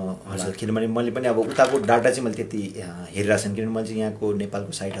सक्दिनँ होला, किनभने मैले पनि अब उताको डाटा चाहिँ मैले त्यति हेरिरहेको छैन, किनभने मैले चाहिँ यहाँको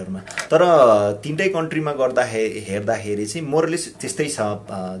नेपालको साइटहरूमा। तर 3टै कन्ट्रीमा हेर्दाखेरि चाहिँ मोरलेस त्यस्तै छ।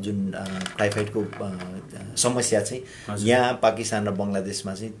 जुन टाइफाइडको समस्या चाहिँ यहाँ पाकिस्तान र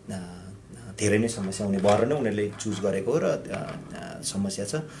बङ्गलादेशमा चाहिँ धेरै नै समस्या हुने भएर नै उनीहरूले चुज गरेको र समस्या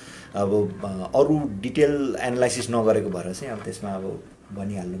छ। अब अरू डिटेल एनालाइसिस नगरेको भएर चाहिँ अब त्यसमा अब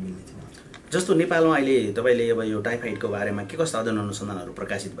भनिहाल्नु मिल्ने छैन। जस्तो नेपालमा अहिले तपाईँले अब यो टाइफाइडको बारेमा के कस्ता अध्ययन अनुसन्धानहरू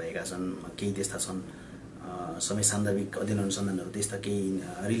प्रकाशित भएका छन्? केही त्यस्ता छन् समय सान्दर्भिक अध्ययन अनुसन्धानहरू त्यस्ता केही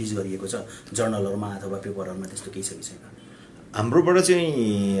रिलिज गरिएको छ जर्नलहरूमा अथवा पेपरहरूमा, त्यस्तो केही छ कि छैन? हाम्रोबाट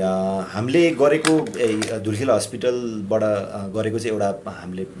चाहिँ हामीले गरेको धुलिखेल हस्पिटलबाट गरेको चाहिँ एउटा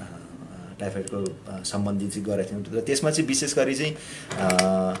हामीले टाइफाइडको सम्बन्धी चाहिँ गरेका थियौँ र त्यसमा चाहिँ विशेष गरी चाहिँ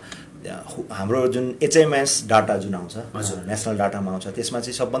हाम्रो जुन HMS डाटा जुन आउँछ, नेसनल डाटामा आउँछ, त्यसमा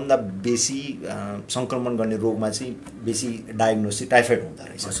चाहिँ सबभन्दा बेसी सङ्क्रमण गर्ने रोगमा चाहिँ बेसी डायग्नोसिस टाइफाइड हुँदो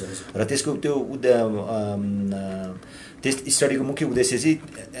रहेछ र त्यसको त्यो त्यस स्टडीको मुख्य उद्देश्य चाहिँ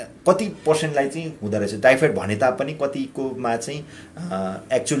कति पर्सेन्टलाई चाहिँ हुँदो रहेछ टाइफाइड भने तापनि कतिकोमा चाहिँ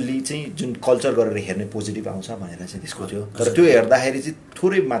एक्चुअली चाहिँ जुन कल्चर गरेर हेर्ने पोजिटिभ आउँछ भनेर चाहिँ त्यसको थियो। तर त्यो हेर्दाखेरि चाहिँ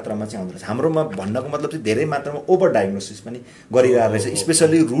थोरै मात्रामा चाहिँ आउँदो रहेछ। हाम्रोमा भन्नको मतलब चाहिँ धेरै मात्रामा ओभर डायग्नोसिस पनि गरिरहेको रहेछ,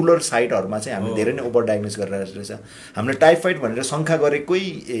 स्पेसल्ली रुरल साइटहरूमा चाहिँ हामीले धेरै नै ओभर डायग्नोस गरिरहेको रहेछ। हामीले टाइफाइड भनेर शङ्का गरेकै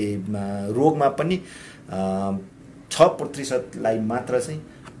रोगमा पनि 6% मात्र चाहिँ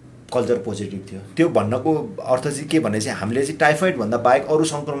कल्चर पोजिटिभ थियो। त्यो भन्नको अर्थ चाहिँ के भने चाहिँ हामीले चाहिँ टाइफाइड भन्दा बाहेक अरू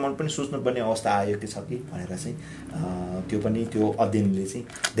सङ्क्रमण पनि सोच्नुपर्ने अवस्था आयो कि छ कि भनेर चाहिँ त्यो पनि त्यो अध्ययनले चाहिँ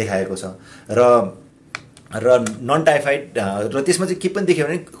देखाएको छ। र नन टाइफाइड र त्यसमा चाहिँ के पनि देख्यो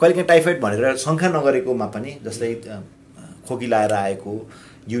भने कहिलेकाहीँ टाइफाइड भनेर शङ्का नगरेकोमा पनि, जस्तै खोकी लाएर आएको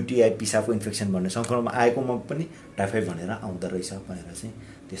युटिआई पिसाबको इन्फेक्सन भन्ने सङ्क्रमण आएकोमा पनि टाइफाइड भनेर आउँदो रहेछ भनेर चाहिँ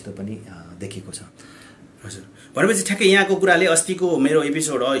त्यस्तो पनि देखिएको छ। हजुर, भनेपछि ठ्याक्कै यहाँको कुराले अस्तिको मेरो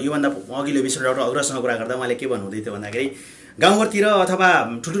एपिसोड योभन्दा अघिल्लो एपिसोड डाक्टर अग्रजसँग कुरा गर्दा उहाँले के भन्नुहुँदै थियो भन्दाखेरि गाउँघरतिर अथवा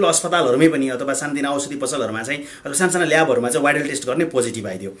ठुल्ठुलो अस्पतालहरूमै पनि अथवा सानोतिनो औषधि पसलहरूमा चाहिँ अथवा सानसानो ल्याबहरूमा चाहिँ वाइरल टेस्ट गर्ने पोजिटिभ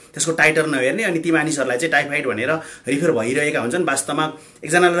आइदियो, त्यसको टाइटर नहेर्ने, अनि ती मानिसहरूलाई चाहिँ टाइफाइड भनेर रिफर भइरहेका हुन्छन्। वास्तवमा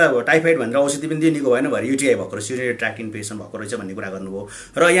एकजनालाई टाइफाइड भनेर औषधि पनि दिएको भएन, भएर युटिआई भएको रहेछ, युरिनरी ट्र्याक्ट इन्फेक्सन भएको रहेछ भन्ने कुरा गर्नुभयो।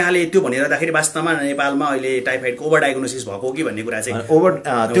 र यहाँले त्यो भनिरहँदाखेरि वास्तवमा नेपालमा अहिले टाइफाइडको ओभर डायग्नोसिस भएको कि भन्ने कुरा चाहिँ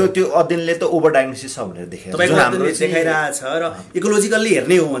त्यो अध्ययनले त ओभर डायग्नोसिस छ भनेर देखाएको देखाइरहेछ। र इकोलोजिकल्ली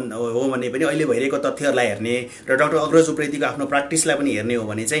हेर्ने हो भने पनि अहिले भइरहेको तथ्यहरूलाई हेर्ने र डाक्टर अग्रज उप्रेतीको आफ्नो प्र्याक्टिसलाई पनि हेर्ने हो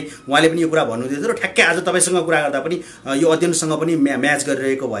भने चाहिँ उहाँले पनि यो कुरा भन्नुहुँदै थियो। र ठ्याक्कै आज तपाईँसँग कुरा गर्दा पनि यो अध्ययनसँग पनि म्याच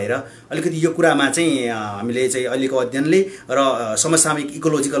गरिरहेको भएर अलिकति यो कुरामा चाहिँ हामीले चाहिँ अहिलेको अध्ययनले र समसामयिक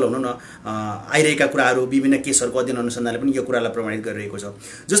इकोलोजिकल हुनु न आइरहेका कुराहरू विभिन्न केसहरूको अध्ययन अनुसन्धानले पनि यो कुरालाई प्रमाणित गरिरहेको छ।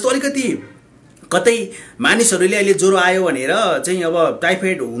 जस्तो अलिकति कतै मानिसहरूले अहिले ज्वरो आयो भनेर चाहिँ अब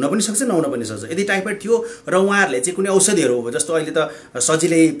टाइफाइड हुन पनि सक्छ नहुन पनि सक्छ। यदि टाइफाइड थियो र उहाँहरूले चाहिँ कुनै औषधिहरू जस्तो अहिले त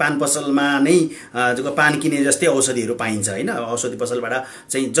सजिलै पान पसलमा नै पान किने जस्तै औषधिहरू पाइन्छ होइन, औषधि पसलबाट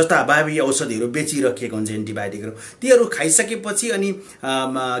चाहिँ जस्ता भावी औषधिहरू बेचिराखेको हुन्छ एन्टिबायोटिकहरू, तीहरू खाइसकेपछि अनि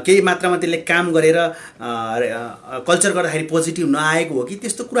केही मात्रामा त्यसले काम गरेर कल्चर गर्दाखेरि पोजिटिभ नआएको हो कि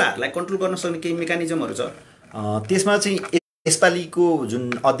त्यस्तो कुराहरूलाई कन्ट्रोल गर्न सक्ने केही मेकानिजमहरू छ? त्यसमा चाहिँ यसपालिको जुन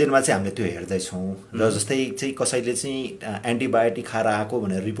अध्ययनमा चाहिँ हामीले त्यो हेर्दैछौँ। र जस्तै चाहिँ कसैले चाहिँ एन्टिबायोटिक खाएर आएको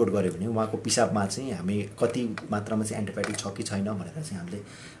भनेर रिपोर्ट गर्यो भने उहाँको पिसाबमा चाहिँ हामी कति मात्रामा चाहिँ एन्टिबायोटिक छ कि छैन भनेर चाहिँ हामीले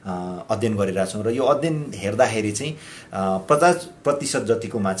अध्ययन गरिरहेछौँ। र यो अध्ययन हेर्दाखेरि चाहिँ 50%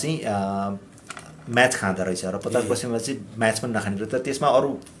 जतिकोमा चाहिँ म्याच खाँदो रहेछ र 50%मा चाहिँ म्याच पनि नखाने रहेछ। त्यसमा अरू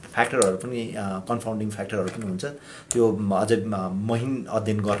फ्याक्टरहरू पनि कन्फाउन्डिङ फ्याक्टरहरू पनि हुन्छ, त्यो अझै महीन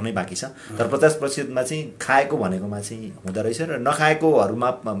अध्ययन गर्नै बाँकी छ। तर 50%मा चाहिँ खाएको भनेकोमा चाहिँ हुँदो रहेछ र नखाएकोहरूमा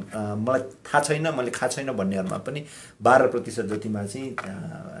मलाई थाहा छैन, मैले खाएको छैन भन्नेहरूमा पनि 12% जतिमा चाहिँ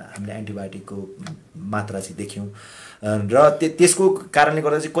हामीले एन्टिबायोटिकको मात्रा चाहिँ देख्यौँ। र त्यसको कारणले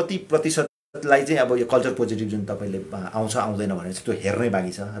गर्दा चाहिँ कति प्रतिशतलाई चाहिँ अब यो कल्चर पोजिटिभ जुन तपाईँले आउँछ आउँदैन भनेर चाहिँ त्यो हेर्नै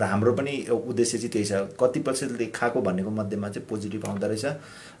बाँकी छ। र हाम्रो पनि उद्देश्य चाहिँ त्यही छ, कति प्रतिशतले खाएको भन्नेको मध्येमा चाहिँ पोजिटिभ आउँदो रहेछ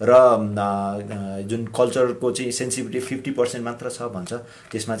र जुन कल्चरको चाहिँ सेन्सिटिभिटी 50% मात्र छ भन्छ,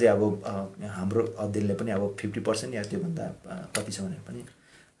 त्यसमा चाहिँ अब हाम्रो अध्ययनले पनि अब 50% या त्योभन्दा कति छ भनेर पनि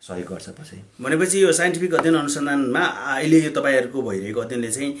सहयोग गर्छ पछि। भनेपछि यो साइन्टिफिक अध्ययन अनुसन्धानमा अहिले यो तपाईँहरूको भइरहेको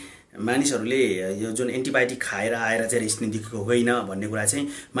अध्ययनले चाहिँ मानिसहरूले यो जुन एन्टिबायोटिक खाएर आएर चाहिँ रेस्ट देखेको होइन भन्ने कुरा चाहिँ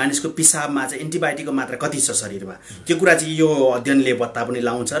मानिसको पिसाबमा चाहिँ एन्टिबायोटिकको मात्रा कति छ शरीरमा, त्यो कुरा चाहिँ यो अध्ययनले पत्ता पनि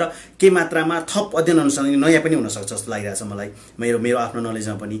लाउँछ। र के मात्रामा थप अध्ययन अनुसन्धान नयाँ पनि हुनसक्छ जस्तो लागिरहेछ मलाई, मेरो आफ्नो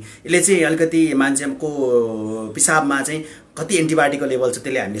नलेजमा पनि। यसले चाहिँ अलिकति मान्छेको पिसाबमा चाहिँ कति एन्टिबायोटिकको लेभल छ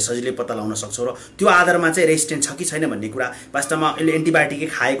त्यसले हामीले सजिलै पत्ता लगाउन सक्छौँ। र त्यो आधारमा चाहिँ रेजिस्टेन्ट छ कि छैन भन्ने कुरा, वास्तवमा यसले एन्टिबायोटिकै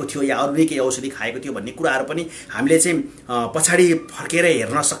खाएको थियो या अरू नै केही औषधि खाएको थियो भन्ने कुराहरू पनि हामीले चाहिँ पछाडि फर्केर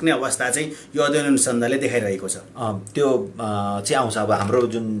हेर्न सक्ने अवस्था चाहिँ यो अध्ययन अनुसन्धानले देखाइरहेको छ। त्यो चाहिँ आउँछ। अब हाम्रो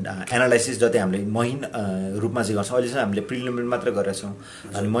जुन एनालाइसिस जति हामीले महीन रूपमा चाहिँ गर्छौँ, अहिलेसम्म हामीले प्रिलिमिनरी मात्र गरेका छौँ,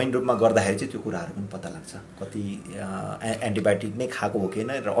 अनि महीन रूपमा गर्दाखेरि चाहिँ त्यो कुराहरू पनि पत्ता लाग्छ, कति एन्टिबायोटिक नै खाएको हो कि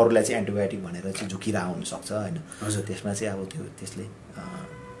होइन, र अरूलाई चाहिँ एन्टिबायोटिक भनेर चाहिँ झुकिरहेको हुनसक्छ होइन। हजुर, त्यसमा चाहिँ अब त्यो त्यसले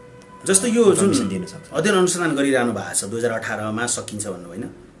जस्तो यो जुन अध्ययन अनुसन्धान गरिरहनु भएको छ 2018मा सकिन्छ भन्नु होइन?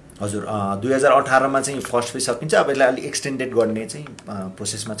 हजुर, 2018मा चाहिँ फर्स्ट फेज सकिन्छ। अब यसलाई अलिक एक्सटेन्डेड गर्ने चाहिँ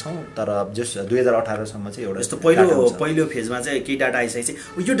प्रोसेसमा छौँ, तर जस 2018सम्म चाहिँ एउटा यस्तो पहिलो फेजमा चाहिँ केही डाटा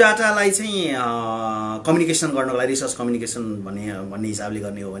आइसकेपछि यो डाटालाई चाहिँ कम्युनिकेसन गर्नको लागि रिसर्च कम्युनिकेसन भन्ने हिसाबले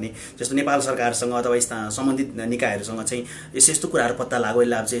गर्ने हो भने जस्तो नेपाल सरकारसँग अथवा सम्बन्धित निकायहरूसँग चाहिँ यस्तो कुराहरू पत्ता लाग्यो,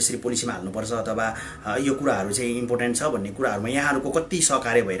 यसलाई चाहिँ यसरी पोलिसीमा हाल्नुपर्छ अथवा यो कुराहरू चाहिँ इम्पोर्टेन्ट छ भन्ने कुराहरूमा यहाँहरूको कति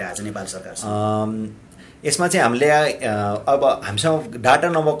सहकार्य भइरहेको छ नेपाल सरकारसँग? यसमा चाहिँ हामीले अब हामीसँग डाटा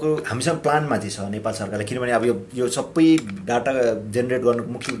नभएको, हामीसँग प्लानमा चाहिँ छ नेपाल सरकारले, किनभने अब यो सबै डाटा जेनेरेट गर्नुको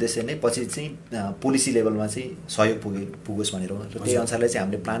मुख्य उद्देश्य नै पछि चाहिँ पोलिसी लेभलमा चाहिँ सहयोग पुगोस् भनेर हो। र त्यही अनुसारले चाहिँ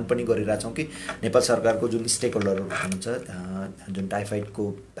हामीले प्लान पनि गरिरहेछौँ कि नेपाल सरकारको जुन स्टेक होल्डरहरू हुनुहुन्छ, जुन टाइफाइडको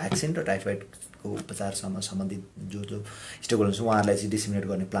भ्याक्सिन र टाइफाइडको उपचारसँग सम्बन्धित जो स्टेक होल्डर छ उहाँहरूलाई चाहिँ डिसिमिनेट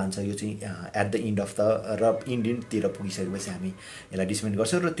गर्ने प्लान छ। यो चाहिँ at the end of the इन्डियनतिर पुगिसकेपछि हामी यसलाई डिसिमिनेट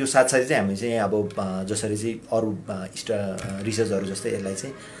गर्छौँ। र त्यो साथसाथै चाहिँ हामी चाहिँ अब जसरी चाहिँ अरू रिसर्चहरू जस्तै यसलाई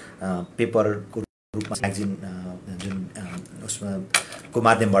चाहिँ पेपरको रूपमा म्यागजिन जुन को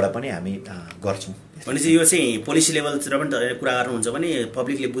माध्यमबाट पनि हामी गर्छौँ। भनेपछि यो चाहिँ पोलिसी लेभलतिर पनि कुरा गर्नुहुन्छ भने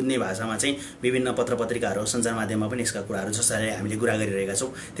पब्लिकले बुझ्ने भाषामा चाहिँ विभिन्न पत्र पत्रिकाहरू सञ्चार माध्यममा पनि यसका कुराहरू जसरी हामीले कुरा गरिरहेका छौँ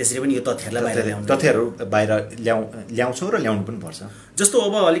त्यसरी पनि यो तथ्यहरू बाहिर ल्याउँछौँ र ल्याउनु पनि पर्छ। जस्तो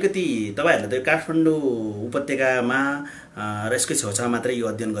अब अलिकति तपाईँहरूले त काठमाडौँ उपत्यकामा र यसकै छेउछाउ मात्रै यो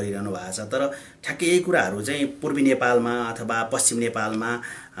अध्ययन गरिरहनु भएको छ, तर ठ्याक्कै यही कुराहरू चाहिँ पूर्वी नेपालमा अथवा पश्चिम नेपालमा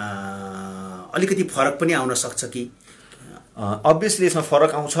अलिकति फरक पनि आउन सक्छ कि? अभियसली यसमा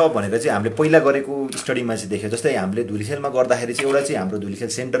फरक आउँछ भनेर चाहिँ हामीले पहिला गरेको स्टडीमा चाहिँ देख्यो। जस्तै हामीले धुलिखेलमा गर्दाखेरि चाहिँ एउटा चाहिँ हाम्रो धुलिखेल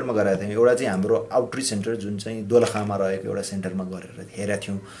सेन्टरमा गरेका थियौँ, एउटा चाहिँ हाम्रो आउटरिच सेन्टर जुन चाहिँ दोलखामा रहेको एउटा सेन्टरमा गरेर हेरेका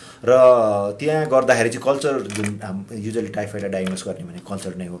थियौँ। र त्यहाँ गर्दाखेरि चाहिँ कल्चर जुन युजली टाइफाइडलाई डायग्नोस गर्ने भने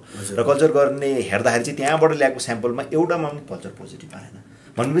कल्चर नै हो, र कल्चर गर्ने हेर्दाखेरि चाहिँ त्यहाँबाट ल्याएको स्याम्पलमा एउटामा पनि कल्चर पोजिटिभ आएन।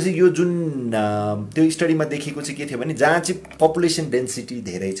 भनेपछि यो जुन त्यो स्टडीमा देखिएको चाहिँ के थियो भने जहाँ चाहिँ पपुलेसन डेन्सिटी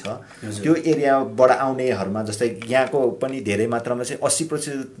धेरै छ त्यो एरियाबाट आउनेहरूमा, जस्तै यहाँको पनि धेरै मात्रामा चाहिँ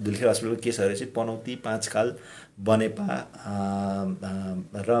 80% धुलिखेल हस्पिटलको केसहरू चाहिँ पनौती, पाँचखाल, बनेपा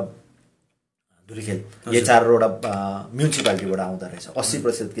र धुलिखेल यो चारवटा म्युनिसिपालिटीबाट आउँदो रहेछ।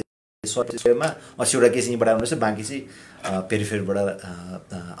 80% केसमा 80वटा केस यहीँबाट आउने रहेछ, बाँकी चाहिँ पेरिफेरीबाट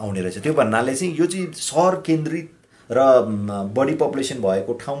आउने रहेछ। त्यो भन्नाले चाहिँ यो चाहिँ सहर केन्द्रित र बढी पपुलेसन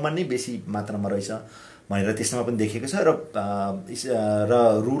भएको ठाउँमा नै बेसी मात्रामा रहेछ भनेर त्यसमा पनि देखेको छ। र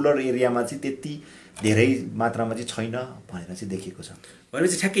रुरल एरियामा चाहिँ त्यति धेरै मात्रामा चाहिँ छैन भनेर चाहिँ देखिएको छ।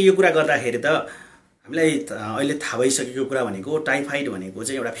 भनेपछि ठ्याक्कै यो कुरा गर्दाखेरि त हामीलाई अहिले थाहा भइसकेको कुरा भनेको टाइफाइड भनेको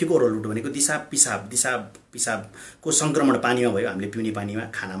चाहिँ एउटा फिकोरो लुट भनेको पिसाबको सङ्क्रमण पानीमा भयो, हामीले पिउने पानीमा,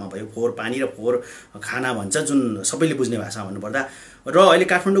 खानामा भयो। फोहोर पानी र फोहोर खाना भन्छ जुन सबैले बुझ्ने भाषा भन्नुपर्दा। र अहिले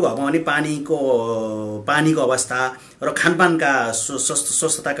काठमाडौँ भएको भने पानीको अवस्था र खानपानका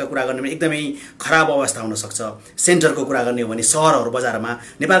स्वस्थताका कुरा गर्ने भने एकदमै खराब अवस्था हुनसक्छ। सेन्टरको कुरा गर्ने हो भने सहरहरू बजारमा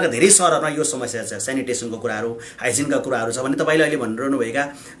नेपालका धेरै सहरहरूमा यो समस्या छ, सेनिटेसनको कुराहरू, हाइजिनका कुराहरू छ भने तपाईँले अहिले भनिरहनु भएका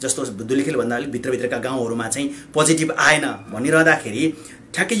जस्तो धुलिखेलभन्दा अलिक भित्रभित्रका गाउँहरूमा चाहिँ पोजिटिभ आएन भनिरहँदाखेरि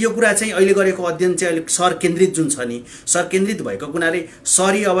ठ्याक्कै यो कुरा चाहिँ अहिले गरेको अध्ययन चाहिँ अलिक सहर केन्द्रित जुन छ नि, सहर केन्द्रित भएको हुनाले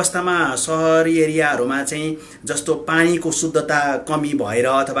सहरी अवस्थामा सहरी एरियाहरूमा चाहिँ जस्तो पानीको शुद्धता कमी भएर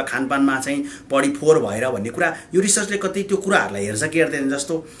अथवा खानपानमा चाहिँ बढी फोहोर भएर भन्ने कुरा यो रिसर्चले कति त्यो कुराहरूलाई हेर्छ कि हेर्दैन?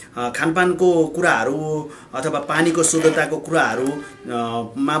 जस्तो खानपानको कुराहरू अथवा पानीको शुद्धताको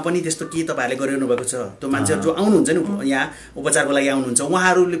कुराहरूमा पनि त्यस्तो के तपाईँहरूले गरिरहनु भएको छ? त्यो मान्छेहरू जो आउनुहुन्छ नि यहाँ उपचारको लागि आउनुहुन्छ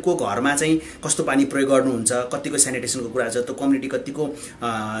उहाँहरूको घरमा चाहिँ कस्तो पानी प्रयोग गर्नुहुन्छ, कतिको सेनिटेसनको कुरा छ, त्यो कम्युनिटी कतिको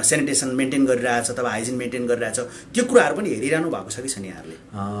सेनिटेसन मेन्टेन गरिरहेछ अथवा हाइजिन मेन्टेन गरिरहेछ, त्यो कुराहरू पनि हेरिरहनु भएको छ कि छैन यहाँहरूले?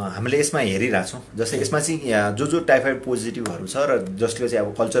 हामीले यसमा हेरिरहेछौँ। जस्तै यसमा चाहिँ जो टाइफाइड पोजिटिभहरू छ र जसले चाहिँ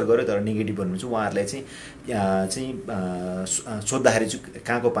अब कल्चर गर्यो तर नेगेटिभ भन्नुहुन्छ उहाँहरूलाई चाहिँ सोद्धाखेरि चाहिँ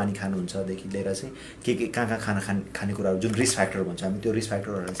कहाँको पानी खानुहुन्छदेखि लिएर चाहिँ के कहाँ खाने कुराहरू जुन रिस्क फ्याक्टर भन्छ हामी त्यो रिस्क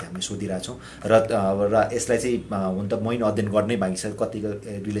फ्याक्टरहरूलाई चाहिँ हामी सोधिरहेछौँ। र यसलाई चाहिँ हुन त मैन अध्ययन गर्नै बाँकी छ, कतिको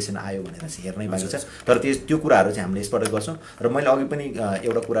रिलेसन आयो भनेर चाहिँ हेर्नै बाँकी छ। तर त्यो कुराहरू चाहिँ हामीले यसबाट गर्छौँ। र मैले अघि पनि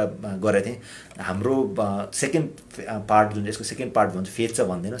एउटा कुरा गरेको थिएँ, हाम्रो सेकेन्ड पार्ट जुन यसको सेकेन्ड पार्ट भन्छ फेज छ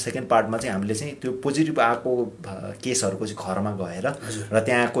भन्दैन, सेकेन्ड पार्टमा चाहिँ हामीले चाहिँ त्यो पोजिटिभ आएको केसहरूको चाहिँ घरमा गएर र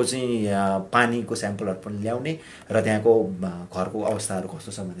त्यहाँको चाहिँ पानीको स्याम्पलहरू पनि ल्याउने र त्यहाँको घरको अवस्थाहरू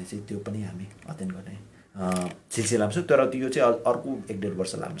कस्तो छ भने चाहिँ त्यो पनि हामी अध्ययन गर्ने सिलसिलामा छु। तर यो चाहिँ अर्को 1-1.5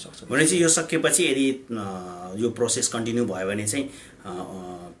 वर्ष लाग्न सक्छ। भनेपछि यो सकेपछि यदि यो प्रोसेस कन्टिन्यू भयो भने चाहिँ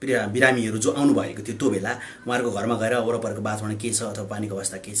बिरामीहरू जो आउनुभएको थियो त्यो बेला उहाँहरूको घरमा गएर वरपरको वातावरण के छ अथवा पानीको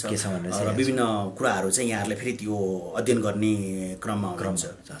अवस्था के छ र विभिन्न कुराहरू चाहिँ यहाँहरूले फेरि त्यो अध्ययन गर्ने क्रममा हुन्छ।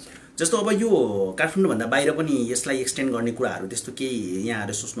 जस्तो अब यो काठमाडौँभन्दा बाहिर पनि यसलाई एक्सटेन्ड गर्ने कुराहरू त्यस्तो केही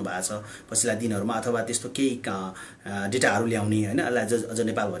यहाँहरू सोच्नु भएको छ पछिल्ला दिनहरूमा, अथवा त्यस्तो केही डेटाहरू ल्याउने होइन अझ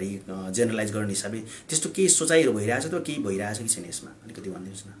नेपालभरि जेनरलाइज गर्ने हिसाबले त्यस्तो केही सोचाइहरू भइरहेछ त केही भइरहेछ कि छैन यसमा अलिकति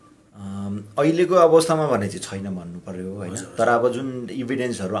भनिदिनुहोस् न। अहिलेको अवस्थामा भने चाहिँ छैन भन्नु पर्यो होइन। तर अब जुन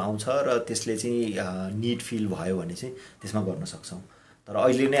इभिडेन्सहरू आउँछ र त्यसले चाहिँ निड फिल भयो भने चाहिँ त्यसमा गर्न सक्छौँ। तर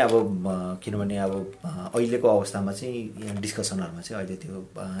अहिले नै अब किनभने अब अहिलेको अवस्थामा चाहिँ डिस्कसनहरूमा चाहिँ अहिले त्यो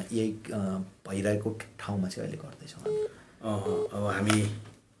यही भइरहेको ठाउँमा चाहिँ अहिले गर्दैछौँ। अब हामी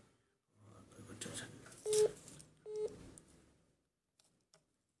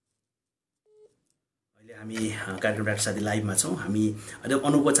कार्यक्रम डाक्टर साथी लाइभमा छौँ। हामी अझ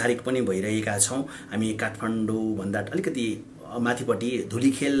अनौपचारिक पनि भइरहेका छौँ। हामी काठमाडौँभन्दा अलिकति माथिपट्टि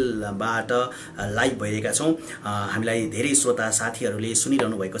धुलिखेलबाट लाइभ भइरहेका छौँ। हामीलाई धेरै श्रोता साथीहरूले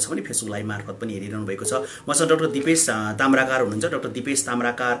सुनिरहनु भएको छ भने फेसबुक लाइभ मार्फत पनि हेरिरहनु भएको छ। उहाँसँग डाक्टर दिपेश ताम्राकार हुनुहुन्छ। Doctor Dipesh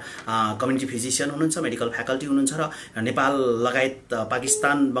Tamrakar community physician हुनुहुन्छ, मेडिकल फ्याकल्टी हुनुहुन्छ र नेपाल लगायत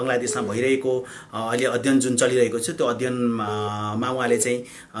पाकिस्तान बङ्गलादेशमा भइरहेको अहिले अध्ययन जुन चलिरहेको छ त्यो अध्ययनमा उहाँले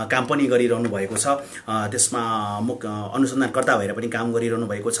चाहिँ काम पनि गरिरहनु भएको छ। त्यसमा मुख्य अनुसन्धानकर्ता भएर पनि काम गरिरहनु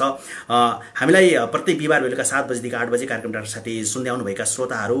भएको छ। हामीलाई प्रत्येक बिहिबार बेलुका 7 बजेदेखि 8 बजे कार्यक्रम डाक्टर साथसाथै सुन्दै आउनुभएका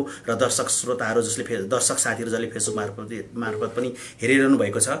श्रोताहरू र दर्शक श्रोताहरू दर्शक साथीहरू जसले फेसबुक मार्फत पनि हेरिरहनु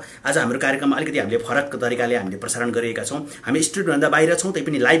भएको छ। आज हाम्रो कार्यक्रममा अलिकति हामीले फरक तरिकाले हामीले प्रसारण गरिरहेका छौँ। हामी स्टुडियोभन्दा बाहिर छौँ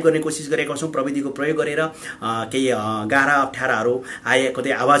तैपनि लाइभ गर्ने कोसिस गरेका छौँ। प्रविधिको प्रयोग गरेर केही गाह्रा अप्ठ्याराहरू आए,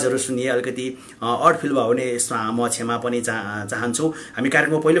 कतै आवाजहरू सुनिए अलिकति अड फिल भयो भने यसमा म क्षमा पनि चाहन्छु। हामी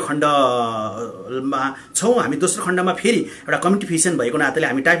कार्यक्रमको पहिलो खण्डमा छौँ। हामी दोस्रो खण्डमा फेरि एउटा कम्युनिटी फिजिसियन भएको नाताले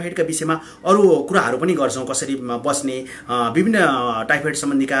हामी टाइफाइडका विषयमा अरू कुराहरू पनि गर्छौँ, कसरी बस्ने, विभिन्न टाइफाइड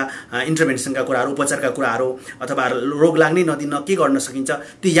सम्बन्धीका इन्टरभेन्सनका कुराहरू, उपचारका कुराहरू अथवा रोग लाग्नै नदिन के गर्न सकिन्छ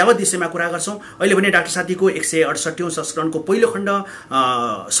त्यो यावत विषयमा कुरा गर्छौँ। अहिले भने डाक्टर साथीको 168औं संस्करणको पहिलो खण्ड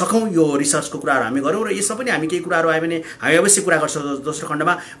सकौँ यो रिसर्चको कुराहरू हामी गरौँ र यसमा पनि हामी केही कुराहरू आयो भने हामी अवश्य कुरा गर्छौँ दोस्रो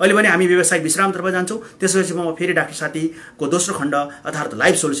खण्डमा। अहिले भने हामी व्यावसायिक विश्रामतर्फ जान्छौँ। त्यसपछि म फेरि डाक्टर साथीको दोस्रो खण्ड अर्थात्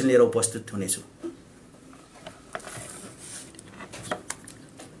लाइभ सोल्युसन लिएर उपस्थित हुनेछु।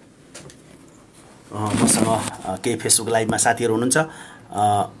 मसँग केही फेसबुक लाइभमा साथीहरू हुनुहुन्छ,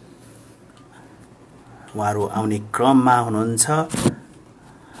 उहाँहरू आउने क्रममा हुनुहुन्छ।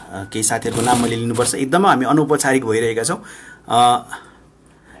 केही साथीहरूको नाम मैले लिनुपर्छ, एकदमै हामी अनौपचारिक भइरहेका छौँ।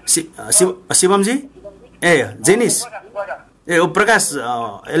 शिवमजी, ए जेनिस, ए ओ प्रकाश,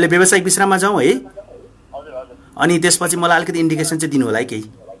 यसले व्यावसायिक विश्राममा जाउँ है। अनि त्यसपछि मलाई अलिकति इन्डिकेसन चाहिँ दिनु होला है। केही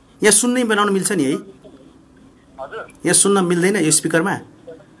यहाँ सुन्नै बनाउनु मिल्छ नि है? यहाँ सुन्न मिल्दैन यो स्पिकरमा?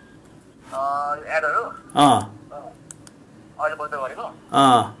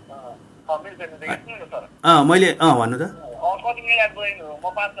 मैले भन्नु त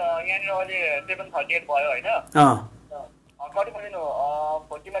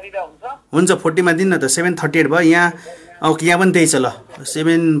हुन्छ 40मा दिनु न त। 738 भयो यहाँ। यहाँ पनि त्यही छ ल,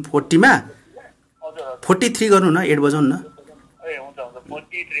 740मा 43 गर्नु न, 8 बजाउनु न।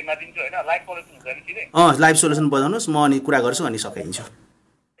 लाइभ सोल्युसन बजाउनुहोस्, म अनि कुरा गर्छु अनि सकाइन्छु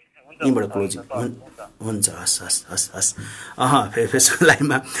यहीँबाट क्लोजिङ हुन्छ। हस् हस् हस् हस् फेसबुक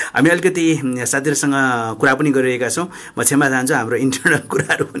लाइभमा हामी अलिकति साथीहरूसँग कुरा पनि गरिरहेका छौँ। म क्षमा चाहन्छु, हाम्रो इन्टरनल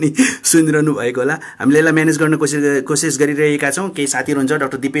कुराहरू पनि सुनिरहनु भएको होला। हामीले यसलाई म्यानेज गर्न कोसिस गरिरहेका छौँ। केही साथीहरू हुन्छ,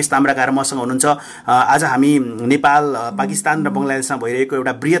 डाक्टर दिपेश ताम्राकार मसँग हुनुहुन्छ। आज हामी नेपाल, पाकिस्तान र बङ्गलादेशमा भइरहेको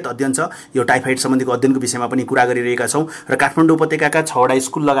एउटा बृहत अध्ययन छ, यो टाइफाइड सम्बन्धीको अध्ययनको विषयमा पनि कुरा गरिरहेका छौँ। र काठमाडौँ उपत्यकाका 6वटा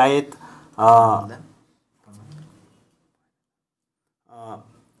स्कुल लगायत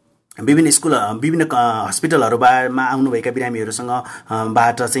विभिन्न स्कुल, विभिन्न हस्पिटलहरूमा आउनुभएका बिरामीहरूसँग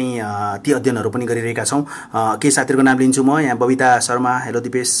बाट चाहिँ ती अध्ययनहरू पनि गरिरहेका छौँ। केही साथीहरूको नाम लिन्छु म। यहाँ बबिता शर्मा, हेलो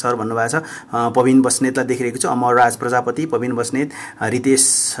दिपेश सर भन्नुभएको छ। पविन बस्नेतलाई देखिरहेको छु। अमर राज प्रजापति, पविन बस्नेत,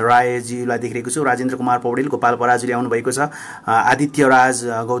 रितेश रायजीलाई देखिरहेको छु। राजेन्द्र कुमार पौडेल, गोपाल पराजुली आउनुभएको छ। आदित्य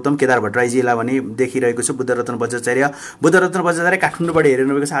राज गौतम, केदार भट्टराईजीलाई भने देखिरहेको छु। बुद्धरत्न बज्राचार्य काठमाडौँबाट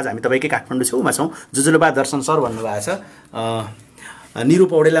हेरिनु भएको छ। आज हामी तपाईँकै काठमाडौँ छेउमा छौँ। जुजुलबा दर्शन सर भन्नुभएको छ। निरु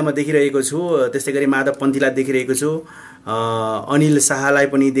पौडेललाई म देखिरहेको छु। त्यस्तै गरी माधव पन्थीलाई देखिरहेको छु। अनिल शाहलाई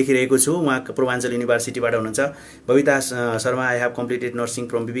पनि देखिरहेको छु, उहाँ पूर्वाञ्चल युनिभर्सिटीबाट हुनुहुन्छ। Babita Sharma, I have completed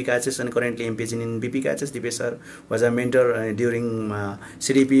nursing from BPKHS and currently एमपिएचएन in BPKHS। Dipesh sir was a mentor during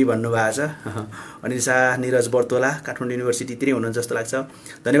CDP भन्नुभएको छ। अनिल शाह, निरज बर्तोला काठमाडौँ युनिभर्सिटीतिरै हुनुहुन्छ जस्तो लाग्छ।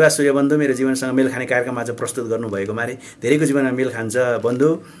 धन्यवाद सूर्यबन्धु, मेरो जीवनसँग मेल खाने कार्यक्रम आज प्रस्तुत गर्नुभएको मारे धेरैको जीवनमा मेल खान्छ बन्धु।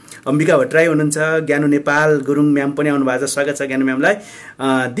 अम्बिका भट्टराई हुनुहुन्छ। ज्ञानु नेपाल गुरुङ म्याम पनि आउनु भएको छ, स्वागत छ ज्ञानु म्यामलाई।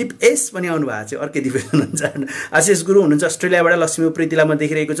 दिपेश पनि आउनु भएको छ, अर्कै दिपेश हुनुहुन्छ। आशिष गुरु हुनुहुन्छ अस्ट्रेलियाबाट। लक्ष्मी उप्रेतीलाई म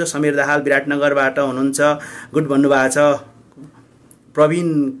देखिरहेको छु। समीर दाहाल विराटनगरबाट हुनुहुन्छ, गुड भन्नुभएको छ।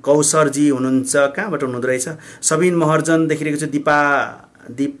 प्रवीण कौशरजी हुनुहुन्छ, कहाँबाट हुनुहुँदो रहेछ? सबिन महर्जन देखिरहेको छु। दिपा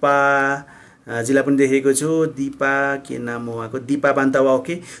जिल्ला पनि देखेको छु। दिपा के नाम हो उहाँको? Dipa Bantawa,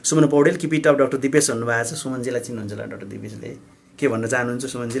 okay. Suman Paudel, keep it up doctor Dipesh भन्नुभएको छ। सुमनजीलाई चिन्नुहुन्छ होला डाक्टर दिपेशले? के भन्न चाहनुहुन्छ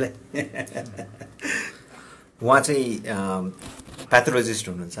सुमनजीलाई? उहाँ चाहिँ प्याथोलोजिस्ट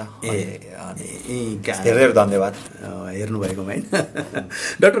हुनुहुन्छ। धेरै धन्यवाद हेर्नुभएकोमा होइन।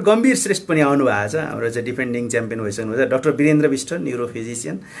 डाक्टर गम्भीर श्रेष्ठ पनि आउनु भएको छ, हाम्रो चाहिँ डिफेन्डिङ च्याम्पियन भइसक्नु भएको छ। Doctor Birendra Bista, neuro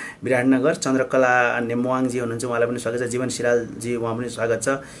physician Biratnagar. Chandrakala नेमवाङजी हुनुहुन्छ, उहाँलाई पनि स्वागत छ। जीवन सिरालजी, उहाँ पनि स्वागत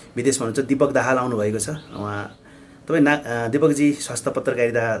छ, विदेशमा हुनुहुन्छ। दीपक दाहाल आउनुभएको छ। उहाँ तपाईँ दीपकजी स्वास्थ्य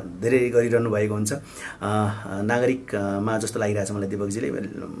पत्रकारिता धेरै गरिरहनु भएको हुन्छ। नागरिकमा जस्तो लागिरहेको छ मलाई दीपकजीले,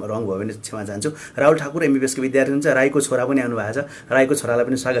 रङ भयो भने क्षमा चाहन्छु। राहुल ठाकुर MBBS को विद्यार्थी हुनुहुन्छ। राईको छोरा पनि आउनु भएको छ, राईको छोरालाई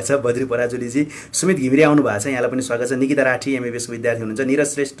पनि स्वागत छ। बद्री पराजुलीजी, सुमित घिमिरे आउनु भएको छ, यहाँलाई पनि स्वागत छ। निकिता राठी MBBS को विद्यार्थी हुनुहुन्छ। निरज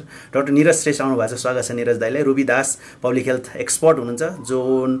श्रेष्ठ, डाक्टर निरज श्रेष्ठ आउनु भएको छ, स्वागत छ निरज दाईलाई। रुबी दास पब्लिक हेल्थ एक्सपर्ट हुनुहुन्छ।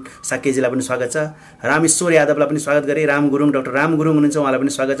 जोन साकेजीलाई पनि स्वागत छ। रामेश्वर यादवलाई पनि स्वागत गरेँ। राम गुरुङ, डाक्टर राम गुरुङ हुनुहुन्छ, उहाँलाई पनि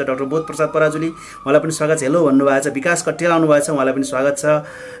स्वागत छ। डाक्टर बोध प्रसाद पराजुली, उहाँलाई पनि स्वागत छ। हेलो भन्नुभएको छ। विकास कट्टेल आउनुभएको छ, उहाँलाई पनि स्वागत छ।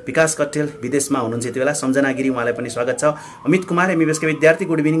 विकास कट्टेल विदेशमा हुनुहुन्छ यति बेला। सम्झना गिरी, उहाँलाई पनि स्वागत छ। अमित कुमार एमबिबिएसका विद्यार्थी,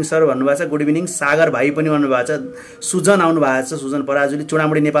 गुड इभिनिङ सर भन्नुभएको छ। Good evening. सागर भाइ पनि आउनुभएको छ। सुजन आउनुभएको छ, सुजन पराजुली,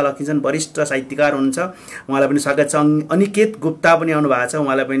 चुडामुडी नेपाल अखिन्छन्, वरिष्ठ साहित्यकार हुनुहुन्छ, उहाँलाई पनि स्वागत छ। अनिकेत गुप्ता पनि आउनुभएको छ,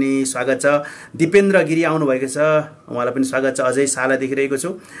 उहाँलाई पनि स्वागत छ। दिपेन्द्र गिरी आउनुभएको छ, उहाँलाई पनि स्वागत छ। अजय शाहलाई देखिरहेको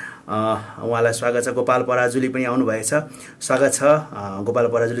छु, उहाँलाई स्वागत छ। गोपाल पराजुली पनि आउनुभएको छ, स्वागत छ गोपाल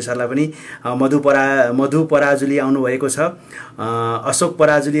पराजुली सरलाई पनि। मधु पराजुली आउनुभएको छ। अशोक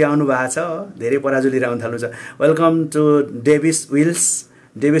पराजुली आउनुभएको छ, धेरै पराजुली आउनु थाल्नु छ। वेलकम टु डेभिस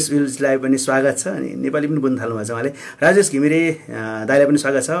विल्सलाई पनि स्वागत छ। अनि नेपाली पनि बोल्नु थाल्नु भएको छ उहाँले। राजेश घिमिरे दाइलाई पनि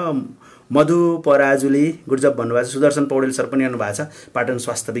स्वागत छ। मधु पराजुली गुडजब भन्नुभएको छ। सुदर्शन पौडेल सर पनि आउनुभएको छ, पाटन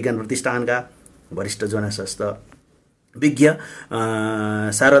स्वास्थ्य विज्ञान प्रतिष्ठानका वरिष्ठ जनस्वास्थ्य विज्ञ।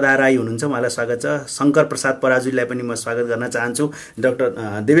 शारदा राई हुनुहुन्छ, उहाँलाई स्वागत छ। शङ्कर प्रसाद पराजुलीलाई पनि म स्वागत गर्न चाहन्छु।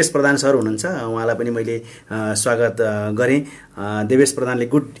 डाक्टर देवेश प्रधान सर हुनुहुन्छ, उहाँलाई पनि मैले स्वागत गरेँ। देवेश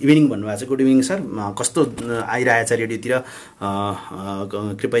प्रधानले गुड इभिनिङ भन्नुभएको छ। गुड इभिनिङ सर, कस्तो आइरहेछ रेडियोतिर?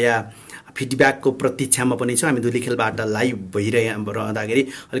 कृपया फिडब्याकको प्रतीक्षामा पनि छ। हामी धुलीखेलबाट लाइभ भइरहँदाखेरि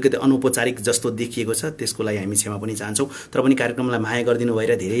अलिकति अनौपचारिक जस्तो देखिएको छ, त्यसको लागि हामी क्षमा पनि चाहन्छौँ। तर पनि कार्यक्रमलाई माया गरिदिनु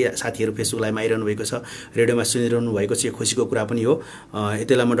भएर धेरै साथीहरू फेसबुक लाइभमा आइरहनु भएको छ, रेडियोमा सुनिरहनु भएको छ, यो खुसीको कुरा पनि हो।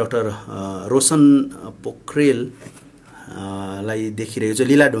 यति बेला म डाक्टर रोशन पोखरेल लाई देखिरहेको छु।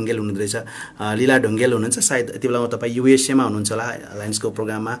 लीला ढुङ्गेल हुनुहुँदो रहेछ, लीला ढुङ्गेल हुनुहुन्छ, सायद यति बेला तपाईँ युएसएमा हुनुहुन्छ होला, लाइन्सको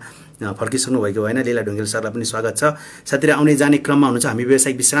प्रोग्राममा फर्किसक्नु भएको होइन। लीला ढुङ्गेल सरलाई पनि स्वागत छ। साथीहरू आउने जाने क्रममा हुनुहुन्छ। हामी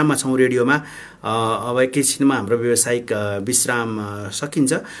व्यावसायिक विश्राममा छौँ रेडियोमा। अब एकैछिनमा हाम्रो व्यावसायिक विश्राम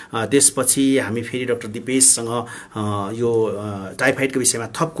सकिन्छ, त्यसपछि हामी फेरि डाक्टर दिपेशसँग यो टाइफाइडको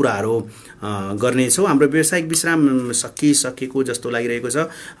विषयमा थप कुराहरू गर्नेछौँ। हाम्रो व्यावसायिक विश्राम सकिसकेको जस्तो लागिरहेको छ।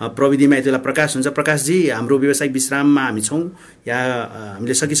 प्रविधिमा यति बेला प्रकाश हुन्छ। प्रकाशजी, हाम्रो व्यावसायिक विश्राममा हामी छौँ या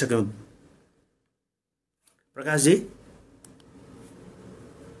हामीले सकिसक्यौँ? प्रकाशजी,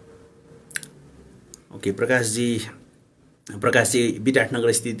 ओके। प्रकाशजी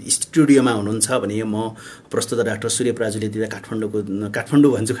विराटनगर स्थित स्टुडियोमा हुनुहुन्छ भने म प्रस्तुत डाक्टर सूर्य पराजुली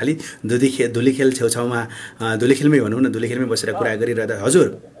काठमाडौँ भन्छु, खालि धुलीखेल छेउछाउमा, धुलीखेलमै भनौँ न, धुलीखेलमै बसेर कुरा गरिरहँदा।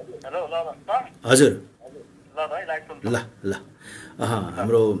 हजुर हजुर, ल ल,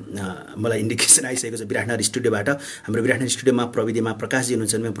 हाम्रो मलाई इन्डिकेसन आइसकेको छ विराटनगर स्टुडियोबाट। हाम्रो विराटनगर स्टुडियोमा प्रविधिमा प्रकाशजी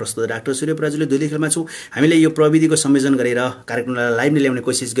हुनुहुन्छ, म प्रस्तुत डाक्टर सूर्य पराजुली धुलीखेलमा छु। हामीले यो प्रविधिको संयोजन गरेर कार्यक्रमलाई लाइभले ल्याउने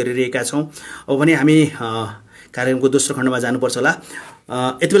कोसिस गरिरहेका छौँ। अब भने हामी कार्यक्रमको दोस्रो खण्डमा जानुपर्छ होला।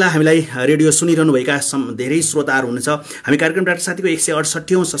 यति बेला हामीलाई रेडियो सुनिरहनुभएका धेरै श्रोताहरू हुनुहुन्छ। हामी कार्यक्रम डाक्टर साथीको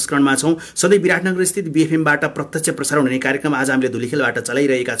 168औं संस्करणमा छौँ। सधैँ विराटनगर स्थित बिएफएमबाट प्रत्यक्ष प्रसारण हुने कार्यक्रम आज हामीले धुलीखेलबाट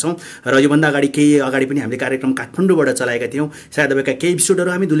चलाइरहेका छौँ र योभन्दा केही अगाडि पनि हामीले कार्यक्रम काठमाडौँबाट चलाएका थियौँ। सायद तपाईँका केही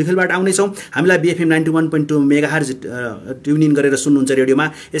एपिसोडहरू हामी धुलीखेलबाट आउनेछौँ। हामीलाई बिएफएम 91.2 मेगाहर्ज ट्युन इन गरेर सुन्नुहुन्छ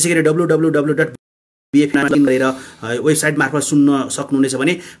रेडियोमा। यसै गरी www.bfm गरेर वेबसाइट मार्फत सुन्न सक्नुहुनेछ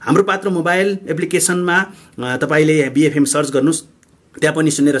भने हाम्रो पात्र मोबाइल एप्लिकेसनमा तपाईँले बिएफएम सर्च गर्नुहोस्, त्यहाँ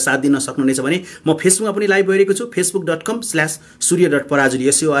पनि सुनेर साथ दिन सक्नुहुनेछ भने म फेसबुकमा पनि लाइभ भइरहेको छु। facebook.com/surya.parajuli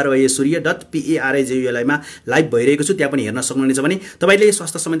surya.parajuli मा लाइभ भइरहेको छु, त्यहाँ पनि हेर्न सक्नुहुनेछ भने तपाईँले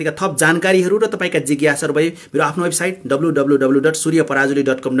स्वास्थ्य सम्बन्धीका थप जानकारीहरू र तपाईँका जिज्ञासाहरू भए मेरो आफ्नो वेबसाइट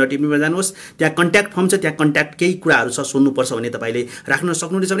www.suryaparajuli.com.in मा जानुहोस्। त्यहाँ कन्ट्याक्ट फर्म छ, त्यहाँ कन्ट्याक्ट केही कुराहरू छ सोध्नुपर्छ भने तपाईँले राख्न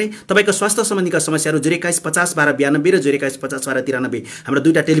सक्नुहुनेछ भने तपाईँको स्वास्थ्य सम्बन्धीका समस्याहरू 021 50 12 92 र 021 50 12 93 हाम्रो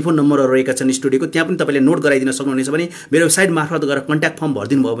दुईटा टेलिफोन नम्बरहरू रहेका छन् स्टुडियोको, त्यहाँ पनि तपाईँले नोट गराइदिन सक्नुहुनेछ भने मेरो वेबसाइट मार्फत गएर कन्ट्याक्ट फर्म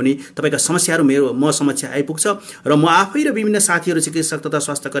भरिदिनु भयो भने तपाईँका समस्याहरू म समक्ष आइपुग्छ र म आफै र विभिन्न साथीहरू, चिकित्सक तथा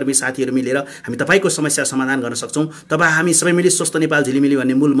स्वास्थ्यकर्मी साथीहरू मिलेर हामी तपाईँको समस्या समाधान गर्न सक्छौँ। तपाईँ हामी सबै मिली स्वस्थ नेपाल झिलिमिली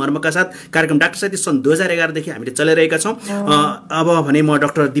भन्ने मूल मर्मका साथ कार्यक्रम डाक्टर साथी सन् 2011 देखि हामीले चलाइरहेका छौँ। अब भने म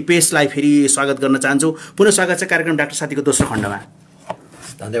डाक्टर दिपेशलाई फेरि स्वागत गर्न चाहन्छु। पुनः स्वागत छ कार्यक्रम डाक्टर साथीको दोस्रो खण्डमा।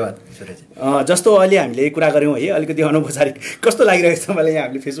 धन्यवाद। जस्तो अहिले हामीले कुरा गऱ्यौँ है, अलिकति अनौपचारिक कस्तो लागिरहेको छ मलाई? यहाँ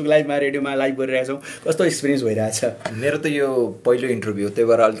हामीले फेसबुक लाइभमा रेडियोमा लाइभ गरिरहेछौँ, कस्तो एक्सपिरियन्स भइरहेछ? मेरो त यो पहिलो इन्टरभ्यू, त्यही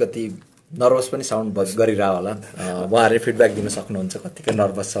भएर अलिकति नर्भस पनि साउन्ड गरिरह होला। उहाँहरूले फिडब्याक दिन सक्नुहुन्छ कतिको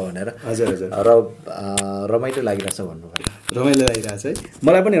नर्भस छ भनेर। हजुर हजुर। र रमाइलो लागिरहेछ भन्नुभयो। रमाइलो लागिरहेछ है,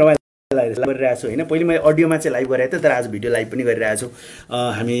 मलाई पनि रमाइलो गरिरहेको छु होइन। पहिले मैले अडियोमा चाहिँ लाइभ गरेको थिएँ, तर आज भिडियो लाइभ पनि गरिरहेको छु।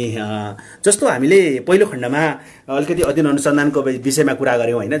 हामी जस्तो हामीले पहिलो खण्डमा अलिकति अध्ययन अनुसन्धानको विषयमा कुरा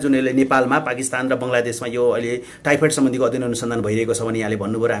गऱ्यौँ होइन, जुन अहिले नेपालमा, पाकिस्तान र बङ्गलादेशमा यो अहिले टाइफाइड सम्बन्धीको अध्ययन अनुसन्धान भइरहेको छ भने यहाँले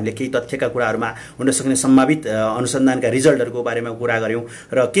भन्नुभयो। हामीले केही तथ्यका कुराहरूमा हुन सक्ने सम्भावित अनुसन्धानका रिजल्टहरूको बारेमा कुरा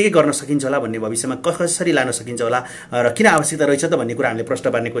गऱ्यौँ र के गर्न सकिन्छ होला भन्ने, भविष्यमा कसरी लान सकिन्छ होला र किन आवश्यकता रहेछ त भन्ने कुरा हामीले प्रश्न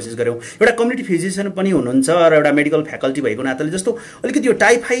पार्ने कोसिस गऱ्यौँ। एउटा कम्युनिटी फिजिसियन पनि हुनुहुन्छ र एउटा मेडिकल फ्याकल्टी भएको नाताले जस्तो अलिकति यो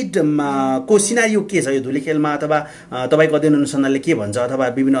टाइफाइड को सिनारियो के छ यो धुलीखेलमा, अथवा तपाईँको अध्ययन अनुसन्धानले के भन्छ, अथवा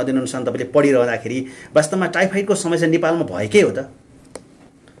विभिन्न अध्ययन अनुसन्धान तपाईँले पढिरहँदाखेरि वास्तवमा टाइफाइडको समस्या नेपालमा भएकै हो त?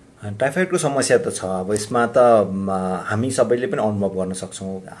 टाइफाइडको समस्या त छ। अब यसमा त हामी सबैले पनि अनुभव गर्न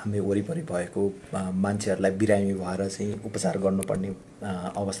सक्छौँ। हामी वरिपरि भएको मान्छेहरूलाई बिरामी भएर चाहिँ उपचार गर्नुपर्ने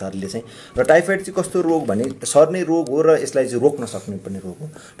अवस्थाहरूले चाहिँ। र टाइफाइड चाहिँ कस्तो रोग भने सर्ने रोग हो र यसलाई चाहिँ रोक्न सक्ने पनि रोग हो।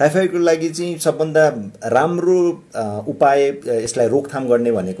 टाइफाइडको लागि चाहिँ सबभन्दा राम्रो उपाय यसलाई रोकथाम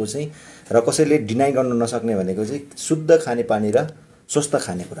गर्ने भनेको चाहिँ र कसैले डिनाइ गर्न नसक्ने भनेको चाहिँ शुद्ध खानेपानी र स्वस्थ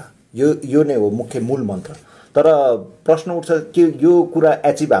खानेकुरा, यो नै हो मुख्य मूल मन्त्र। तर प्रश्न उठ्छ कि यो कुरा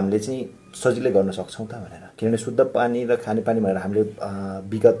एचिभ हामीले चाहिँ सजिलै गर्न सक्छौँ त भनेर। किनभने शुद्ध पानी र खानेपानी भनेर हामीले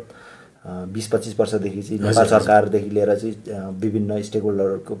विगत 20-25 वर्षदेखि चाहिँ नेपाल सरकारदेखि लिएर चाहिँ विभिन्न स्टेक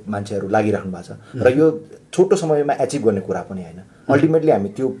होल्डरको मान्छेहरू लागिराख्नु भएको छ र यो छोटो समयमा एचिभ गर्ने कुरा पनि होइन। अल्टिमेटली हामी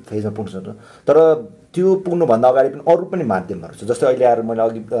त्यो फेजमा पुग्न सक्छौँ। तर त्यो पुग्नुभन्दा अगाडि पनि अरू पनि माध्यमहरू छ। जस्तै अहिले आएर मैले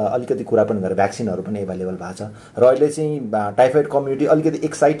अलिकति कुरा पनि गरेँ, भ्याक्सिनहरू पनि एभाइलेबल भएको छ र अहिले चाहिँ टाइफाइड कम्युनिटी अलिकति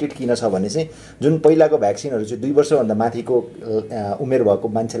एक्साइटेड किन छ भने चाहिँ जुन पहिलाको भ्याक्सिनहरू चाहिँ 2 वर्षभन्दा माथिको उमेर भएको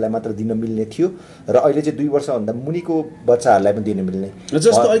मान्छेलाई मात्र दिन मिल्ने थियो र अहिले चाहिँ 2 वर्षभन्दा मुनिको बच्चाहरूलाई पनि दिन मिल्ने।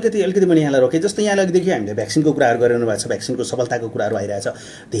 जस्तो अलिकति मैले यहाँलाई रोकेँ, जस्तो यहाँ अघिदेखि हामीले भ्याक्सिनको कुराहरू गरिरहनु भएको छ, भ्याक्सिनको सफलताको कुराहरू आइरहेछ।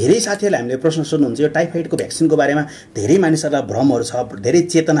 धेरै साथीहरूले हामीले प्रश्न सोध्नुहुन्छ यो टाइफाइडको भ्याक्सिनको बारेमा। धेरै मानिसहरूलाई भ्रमहरू छ, धेरै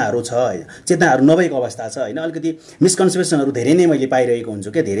चेतनाहरू छ, चेतनाहरू नभएको अवस्था छ होइन। अलिकति मिसकन्सेप्सनहरू धेरै नै मैले पाइरहेको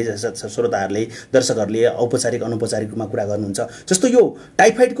हुन्छु क्या। धेरै जस्ता श्रोताहरूले, दर्शकहरूले औपचारिक अनौपचारिकमा कुरा गर्नुहुन्छ। जस्तो यो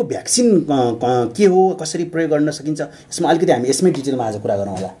टाइफाइडको भ्याक्सिन के हो, कसरी प्रयोग गर्न सकिन्छ, यसमा अलिकति हामी यसमै डिटेलमा आज कुरा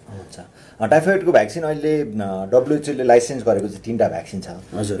गरौँ होला। हुन्छ। टाइफाइडको भ्याक्सिन अहिले WHO ले लाइसेन्स गरेको चाहिँ 3टा भ्याक्सिन छ।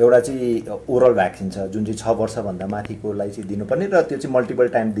 एउटा चाहिँ ओरल भ्याक्सिन छ जुन चाहिँ 6 वर्षभन्दा माथिकोलाई चाहिँ दिनुपर्ने र त्यो चाहिँ मल्टिपल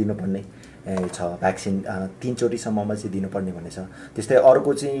टाइम दिनुपर्ने छ भ्याक्सिन, 3 चोटिसम्ममा चाहिँ दिनुपर्ने भन्ने छ। त्यस्तै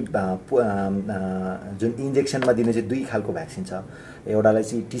अर्को चाहिँ जुन इन्जेक्सनमा दिने चाहिँ 2 खालको भ्याक्सिन छ। एउटालाई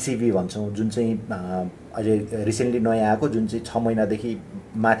चाहिँ TCV भन्छौँ जुन चाहिँ अहिले रिसेन्टली नयाँ आएको, जुन चाहिँ 6 महिनादेखि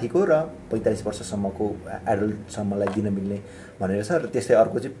माथिको र 45 वर्षसम्मको एडल्टसम्मलाई दिन मिल्ने भनेर छ। र त्यस्तै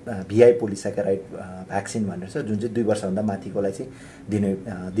अर्को चाहिँ VI पोलिस्याकेराइड भ्याक्सिन भनेर छ जुन चाहिँ 2 वर्षभन्दा माथिकोलाई चाहिँ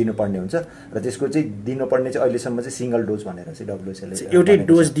दिनुपर्ने हुन्छ। र त्यसको चाहिँ दिनुपर्ने चाहिँ अहिलेसम्म चाहिँ सिङ्गल डोज भनेर चाहिँ WHO ले एउटै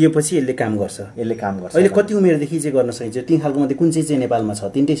डोज दिएपछि यसले काम गर्छ। अहिले कति उमेरदेखि चाहिँ गर्न सकिन्छ? 3 खालको मध्ये कुन चाहिँ नेपालमा छ?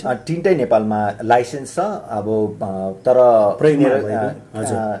 3टै छ? 3टै नेपालमा लाइसेन्स छ। अब तर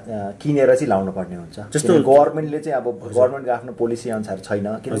किनेर चाहिँ लाउनु पर्ने हुन्छ। जस्तो गभर्नमेन्टले चाहिँ अब गभर्नमेन्टको आफ्नो पोलिसी अनुसार छैन।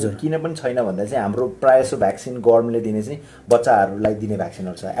 किन पनि छैन भन्दा चाहिँ हाम्रो प्रायःसो भ्याक्सिन गभर्नमेन्टले दिने चाहिँ बच्चाहरूलाई दिने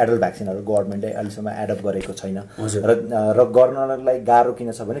भ्याक्सिनहरू छ। एडल्ट भ्याक्सिनहरू गभर्नमेन्टले अहिलेसम्म एडप्ट गरेको छैन र गर्नलाई गाह्रो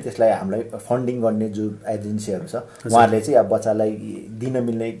किन छ भने त्यसलाई हामीलाई फन्डिङ गर्ने जो एजेन्सीहरू छ उहाँहरूले चाहिँ अब बच्चालाई दिन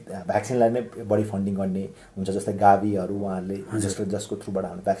मिल्ने भ्याक्सिनलाई नै बढी फन्डिङ गर्ने हुन्छ। जस्तै गाभीहरू उहाँहरूले जसको थ्रुबाट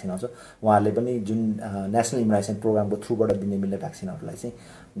हाम्रो भ्याक्सिन आउँछ उहाँहरूले पनि जुन नेसनल इम्युनाइजेसन प्रोग्रामको थ्रुबाट दिने मिल्ने भ्याक्सिनहरूलाई चाहिँ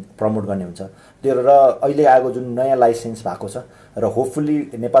प्रमोट गर्ने हुन्छ। त्यो र अहिले आएको जुन नयाँ लाइसेन्स भएको छ र होपफुल्ली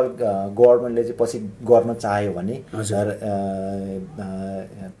नेपाल गभर्नमेन्टले चाहिँ पछि गर्न चाह्यो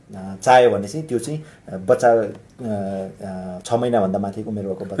भने चाहिँ त्यो चाहिँ बच्चा 6 महिनाभन्दा माथिको उमेर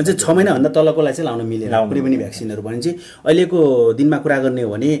भएको बच्चा 6 महिनाभन्दा तलकोलाई चाहिँ लाउन मिलेन कुनै पनि भ्याक्सिनहरू भने चाहिँ अहिलेको दिनमा कुरा गर्ने हो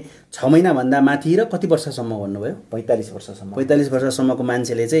भने 6 महिनाभन्दा माथि र कति वर्षसम्म भन्नुभयो? 45 वर्षसम्म। 45 वर्षसम्मको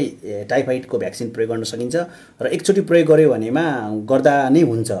मान्छेले चाहिँ टाइफाइडको भ्याक्सिन प्रयोग गर्न सकिन्छ र एकचोटि प्रयोग गर्यो भनेमा गर्दा नै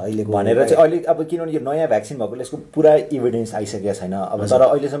हुन्छ अहिलेको भनेर चाहिँ। अहिले अब किनभने यो नयाँ भ्याक्सिन भएकोले यसको पुरा एभिडेन्स आइसकेको छैन। अब तर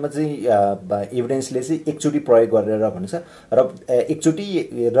अहिलेसम्म चाहिँ एभिडेन्सले चाहिँ एकचोटि प्रयोग गरेर भन्छ र एकचोटि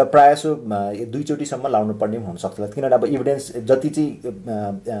र प्रायःसो 2 चोटिसम्म लाउनु पर्ने पनि हुनसक्छ। किनभने अब एभिडेन्स जति चाहिँ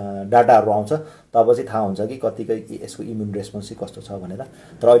डाटाहरू आउँछ तब चाहिँ थाहा हुन्छ कि कतिकै यसको इम्युन रेस्पोन्स चाहिँ कस्तो छ भनेर।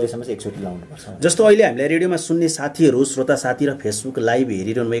 तर अहिलेसम्म चाहिँ एकचोटि लाउनुपर्छ। जस्तो अहिले हामीले रेडियोमा सुन्ने साथीहरू, श्रोता साथी र फेसबुक लाइभ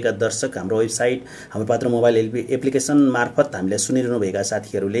हेरिरहनुभएका दर्शक, हाम्रो वेबसाइट, हाम्रो पात्र मोबाइल एप्लिकेसन मार्फत हामीलाई सुनिरहनुभएका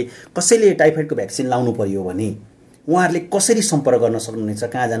साथीहरूले कसैले टाइफाइडको भ्याक्सिन लाउनु पर्यो भने उहाँहरूले कसरी सम्पर्क गर्न सक्नुहुनेछ?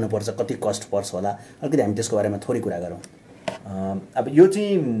 कहाँ जानुपर्छ? कति कस्ट पर्छ होला? अलिकति हामी त्यसको बारेमा थोरै कुरा गरौँ। अब यो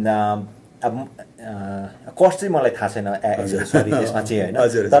चाहिँ अब कस्ट चाहिँ मलाई थाहा छैन सरी त्यसमा चाहिँ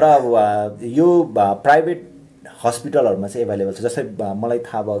होइन। तर अब यो प्राइभेट हस्पिटलहरूमा चाहिँ एभाइलेबल छ। जस्तै मलाई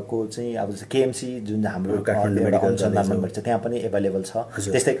थाहा भएको चाहिँ अब जस्तै KMC जुन हाम्रो अनुसन्धान मन्दिर छ त्यहाँ पनि एभाइलेबल छ।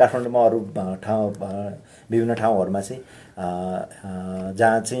 त्यस्तै काठमाडौँमा अरू विभिन्न ठाउँहरूमा चाहिँ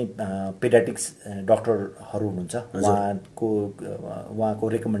जहाँ चाहिँ पेडियाट्रिक्स डक्टरहरू हुनुहुन्छ उहाँको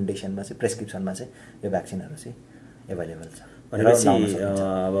रेकमेन्डेसनमा चाहिँ प्रेसक्रिप्सनमा चाहिँ यो भ्याक्सिनहरू चाहिँ एभाइलेबल छ। भनेपछि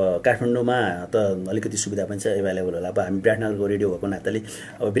अब काठमाडौँमा त अलिकति सुविधा पनि छ, एभाइलेबल होला। अब हामी विराटनगरको रेडियो भएको नाताले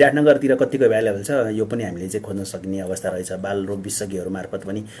अब विराटनगरतिर कतिको एभाइलेबल छ यो पनि हामीले चाहिँ खोज्न सक्ने अवस्था रहेछ। बाल रोग विशेषज्ञहरू मार्फत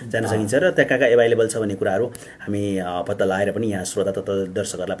पनि जान सकिन्छ र त्यहाँ कहाँ एभाइलेबल छ भन्ने कुराहरू हामी पत्ता लगाएर पनि यहाँ श्रोता तथा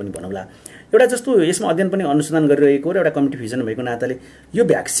दर्शकहरूलाई पनि भनौँला। एउटा जस्तो यसमा अध्ययन पनि अनुसन्धान गरिरहेको र एउटा कमिटी भिजन भएको नाताले यो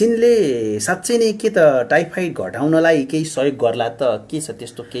भ्याक्सिनले साँच्चै नै के त टाइफाइड घटाउनलाई केही सहयोग गर्ला त? के छ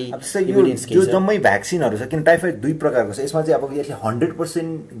त्यस्तो केही एभिडेन्स? जो जम्मै भ्याक्सिनहरू छ, किन टाइफाइड 2 प्रकारको छ। यसमा चाहिँ अब यसले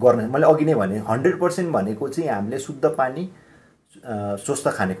 100% गर्ने, मैले अघि नै भने 100% भनेको चाहिँ हामीले शुद्ध पानी स्वस्थ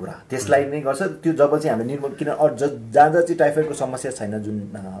खानेकुरा त्यसलाई नै गर्छ। त्यो जब चाहिँ हामीले निर्मूल, किन जहाँ जहाँ चाहिँ टाइफाइडको समस्या छैन, जुन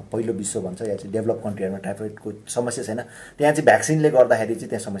पहिलो विश्व भन्छ या चाहिँ डेभलप कन्ट्रीहरूमा टाइफाइडको समस्या छैन, त्यहाँ चाहिँ भ्याक्सिनले गर्दाखेरि चाहिँ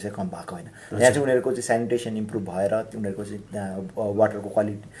त्यहाँ समस्या कम भएको होइन। त्यहाँ चाहिँ उनीहरूको चाहिँ सेनिटेसन इम्प्रुभ भएर, उनीहरूको चाहिँ वाटरको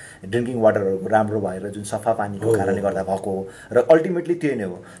क्वालिटी, ड्रिङ्किङ वाटरहरूको राम्रो भएर, जुन सफा पानीको कारणले गर्दा भएको हो। र अल्टिमेटली त्यो नै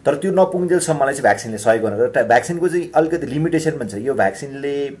हो। तर त्यो नपुग्जेलसम्मलाई चाहिँ भ्याक्सिनले सहयोग गर्नु, र भ्याक्सिनको चाहिँ अलिकति लिमिटेसन पनि छ। यो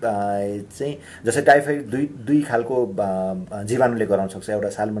भ्याक्सिनले चाहिँ जस्तै टाइफाइड दुई खालको जीवाणुले गराउन सक्छ। एउटा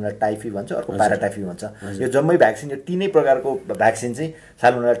साल्मोनेला टाइफी भन्छ, अर्को प्याराटाइफी भन्छ। यो जम्मै भ्याक्सिन, यो तीनै प्रकारको भ्याक्सिन चाहिँ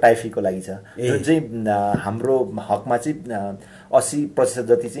साल्मोनेला टाइफीको लागि छ, जुन चाहिँ हाम्रो हकमा चाहिँ 80%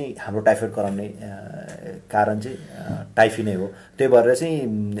 जति चाहिँ हाम्रो टाइफाइड कराउने कारण चाहिँ टाइफी नै हो। त्यही भएर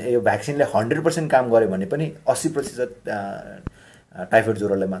चाहिँ यो भ्याक्सिनले 100% काम गर्यो भने पनि 80% टाइफाइड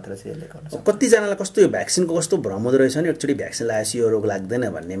ज्वरोलाई मात्र चाहिँ यसले गर्छ। कतिजनालाई कस्तो यो भ्याक्सिनको कस्तो भ्रम हुँदो रहेछ नि, एकचोटि भ्याक्सिन लगाएपछि यो रोग लाग्दैन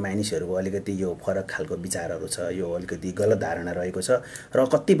भन्ने मानिसहरूको अलिकति यो फरक खालको विचारहरू छ, यो अलिकति गलत धारणा रहेको छ। र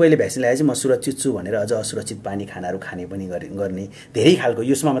कतिपयले भ्याक्सिन लगाएपछि म सुरक्षित छु भनेर अझ असुरक्षित पानी खानाहरू खाने पनि गर्ने धेरै खालको,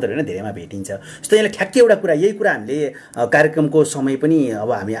 यसमा मात्र होइन धेरैमा भेटिन्छ। जस्तो यसले ठ्याक्कै एउटा कुरा, यही कुरा हामीले कार्यक्रमको समय पनि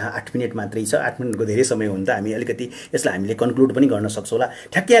अब हामी 8 मिनट मात्रै छ, 8 मिनटको धेरै समय हो नि त, हामी अलिकति यसलाई हामीले कन्क्लुड पनि गर्न सक्छौँ होला।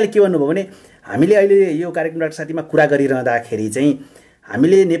 ठ्याक्कै यहाँले के भन्नुभयो भने हामीले अहिले यो कार्यक्रम डाक्टर साथीमा कुरा गरिरहँदाखेरि चाहिँ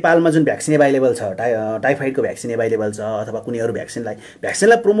हामीले नेपालमा जुन भ्याक्सिन एभाइलेबल छ, टाइफाइडको भ्याक्सिन एभाइलेबल छ, अथवा कुनै अरू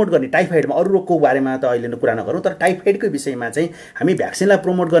भ्याक्सिनलाई प्रमोट गर्ने, टाइफाइडमा अरू रोगको बारेमा त अहिले कुरा नगरौँ, तर टाइफाइडकै विषयमा चाहिँ हामी भ्याक्सिनलाई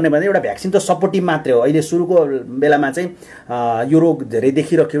प्रमोट गर्ने भने एउटा भ्याक्सिन त सपोर्टिभ मात्रै हो। अहिले सुरुको बेलामा चाहिँ यो रोग धेरै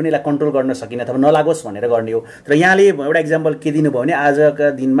देखिरह्यो भने यसलाई कन्ट्रोल गर्न सकिने अथवा नलागोस् भनेर गर्ने हो। तर यहाँले एउटा इक्जाम्पल के दिनुभयो भने आजका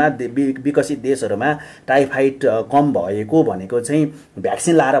दिनमा विकसित देशहरूमा टाइफाइड कम भएको भनेको चाहिँ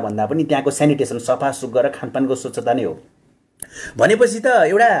भ्याक्सिन लाएर भन्दा पनि त्यहाँको सेनिटेसन, सफा सुग्घर र खानपानको स्वच्छता नै हो। भनेपछि त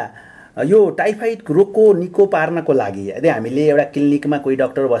एउटा यो टाइफाइड रोगको निको पार्नको लागि यदि हामीले एउटा क्लिनिकमा कोही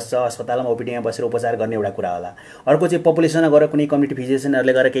डाक्टर बस्छ, अस्पतालमा ओपिडीमा बसेर उपचार गर्ने एउटा कुरा होला, अर्को चाहिँ पपुलेसनमा गएर कुनै कम्युनिटी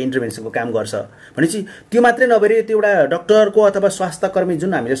फिजिसियनहरूले गएर केही इन्टरभेन्सनको काम गर्छ भनेपछि त्यो मात्रै नभएर त्यो एउटा डाक्टरको अथवा स्वास्थ्यकर्मी,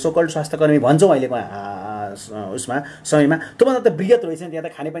 जुन हामीले सोकल्ड स्वास्थ्यकर्मी भन्छौँ अहिलेको उसमा समयमा, त्योभन्दा त बृहत रहेछ। त्यहाँ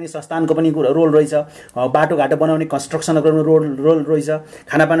त खानेपानी संस्थानको पनि रोल रहेछ, बाटोघाटो बनाउने कन्स्ट्रक्सनको रोल रहेछ,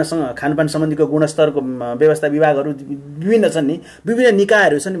 खानपान सम्बन्धीको गुणस्तरको व्यवस्था विभागहरू विभिन्न छन् नि, विभिन्न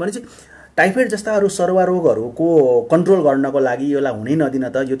निकायहरू छन् नि। भनेपछि टाइफाइड जस्ता अरू सरुवा रोगहरूको कन्ट्रोल गर्नको लागि यसलाई हुनै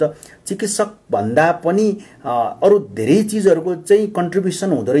नदिन त यो त चिकित्सक भन्दा पनि अरू धेरै चिजहरूको चाहिँ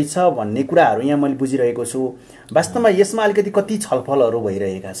कन्ट्रिब्युसन हुँदो रहेछ भन्ने कुराहरू यहाँ मैले बुझिरहेको छु। वास्तवमा यसमा अलिकति कति छलफलहरू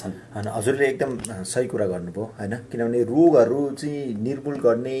भइरहेका छन्। होइन, हजुरले एकदम सही कुरा गर्नुभयो होइन। किनभने रोगहरू चाहिँ निर्मूल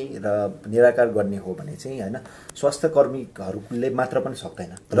गर्ने र निराकार गर्ने हो भने चाहिँ होइन, स्वास्थ्य कर्मीहरूले मात्र पनि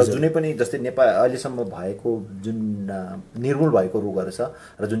सक्दैन। र जुनै पनि जस्तै नेपाल अहिलेसम्म भएको जुन निर्मूल भएको रोगहरू छ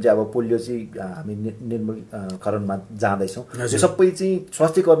र जुन चाहिँ अब पोलियो चाहिँ हामी निर्मूलकरणमा जाँदैछौँ, यो सबै चाहिँ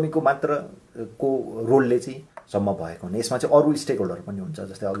स्वास्थ्य कर्मीको मात्र को रोलले चाहिँ सम्भव भएको हुने। यसमा चाहिँ अरू स्टेक होल्डर पनि हुन्छ,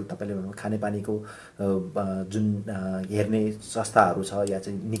 जस्तै अघि तपाईँले भन्नुभयो खानेपानीको जुन हेर्ने संस्थाहरू छ या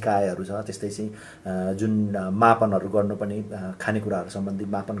चाहिँ निकायहरू छ, त्यस्तै चाहिँ जुन मापनहरू गर्नुपर्ने खानेकुराहरू सम्बन्धी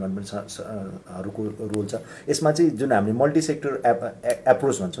मापन गर्नुपर्नेहरूको रोल छ। यसमा चाहिँ जुन हामीले मल्टी सेक्टर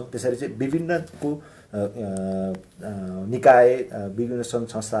एप्रोच भन्छौँ, त्यसरी चाहिँ विभिन्नको निकाय, विभिन्न सङ्घ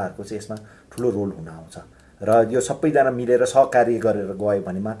संस्थाहरूको चाहिँ यसमा ठुलो रोल हुन आउँछ। र यो सबैजना मिलेर सहकार्य गरेर गयो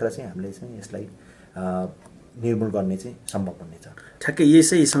भने मात्र चाहिँ हामीले चाहिँ यसलाई निर्मूल गर्ने चाहिँ सम्भव हुनेछ। ठ्याक्कै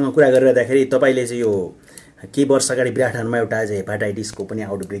यसैसँग कुरा गरिरहँदाखेरि तपाईँले चाहिँ यो केही वर्ष अगाडि विराटनगरमा एउटा चाहिँ हेपाटाइटिसको पनि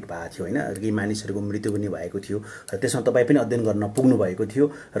आउटब्रेक भएको थियो होइन, केही मानिसहरूको मृत्यु पनि भएको थियो र त्यसमा तपाईँ पनि अध्ययन गर्न पुग्नु भएको थियो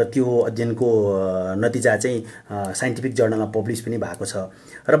र त्यो अध्ययनको नतिजा चाहिँ साइन्टिफिक जर्नलमा पब्लिस पनि भएको छ।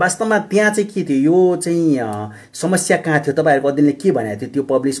 र वास्तवमा त्यहाँ चाहिँ के थियो, यो चाहिँ समस्या कहाँ थियो, तपाईँहरूको अध्ययनले के भनेको थियो, त्यो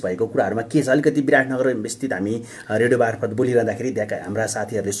पब्लिस भएको कुराहरूमा के छ? अलिकति विराटनगर स्थित हामी रेडियो मार्फत बोलिरहँदाखेरि त्यहाँका हाम्रा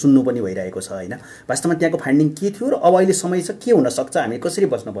साथीहरूले सुन्नु पनि भइरहेको छ होइन। वास्तवमा त्यहाँको फाइन्डिङ के थियो र अब अहिले समय छ, के हुनसक्छ, हामी कसरी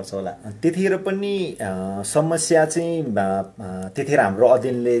बस्नुपर्छ होला? त्यतिखेर पनि समस्या चाहिँ त्यतिखेर हाम्रो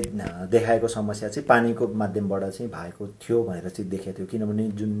अध्ययनले देखाएको समस्या चाहिँ पानीको माध्यमबाट चाहिँ भएको थियो भनेर चाहिँ देखेको थियो। किनभने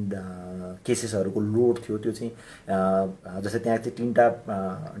जुन केसेसहरूको लोड थियो त्यो चाहिँ जस्तै त्यहाँ चाहिँ 3टा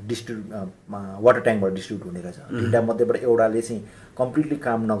वाटर ट्याङ्कबाट डिस्ट्रिब्युट हुने रहेछ, 3टा मध्येबाट एउटाले चाहिँ कम्प्लिटली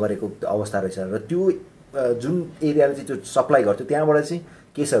काम नगरेको अवस्था रहेछ। र त्यो जुन एरियाले चाहिँ त्यो सप्लाई गर्थ्यो त्यहाँबाट चाहिँ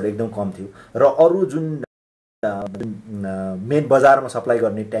केसहरू एकदम कम थियो। र अरू जुन मेन बजारमा सप्लाई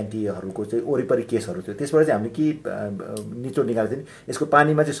गर्ने ट्याङ्कीहरूको चाहिँ वरिपरि केसहरू थियो, त्यसबाट चाहिँ हामीले के निचोड निकालेको थियो नि, यसको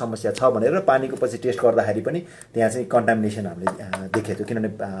पानीमा चाहिँ समस्या छ भनेर पानीको पछि टेस्ट गर्दाखेरि पनि त्यहाँ चाहिँ कन्टामिनेसन हामीले देखेको थियो। किनभने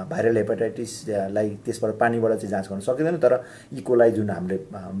भाइरल हेपाटाइटिसलाई त्यसबाट पानीबाट चाहिँ जाँच गर्न सकिँदैन, तर इकोलाई जुन हामीले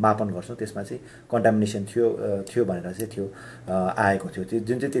मापन गर्छौँ त्यसमा चाहिँ कन्टामिनेसन थियो भनेर चाहिँ थियो आएको थियो। त्यो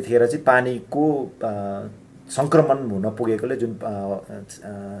जुन चाहिँ त्यतिखेर चाहिँ पानीको सङ्क्रमण हुन पुगेकोले जुन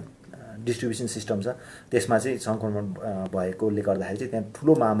डिस्ट्रिब्युसन सिस्टम छ त्यसमा चाहिँ सङ्क्रमण भएकोले गर्दाखेरि चाहिँ त्यहाँ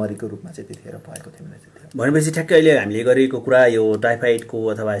ठुलो महामारीको रूपमा चाहिँ त्यतिखेर भएको थियो भनेपछि ठ्याक्कै अहिले हामीले गरेको कुरा यो टाइफाइडको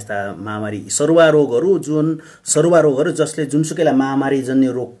अथवा यस्ता महामारी सरुवा रोगहरू जसले जुनसुकैलाई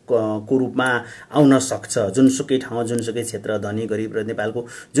महामारीजन्य रोगको रूपमा आउन सक्छ जुनसुकै ठाउँ जुनसुकै क्षेत्र धनी गरिब र नेपालको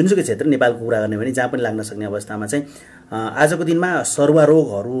जुनसुकै क्षेत्र नेपालको कुरा गर्ने भने जहाँ पनि लाग्न सक्ने अवस्थामा चाहिँ आजको दिनमा सरुवा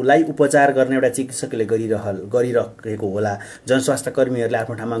रोगहरूलाई उपचार गर्ने एउटा चिकित्सकले गरिरहेको होला जनस्वास्थ्य कर्मीहरूले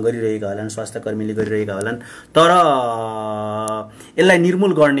आफ्नो ठाउँमा गरिरहेका होलान् स्वास्थ्य कर्मीले गरिरहेका होलान् तर यसलाई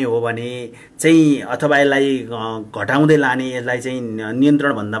निर्मूल गर्ने हो भने चाहिँ अथवा यसलाई घटाउँदै लाने यसलाई चाहिँ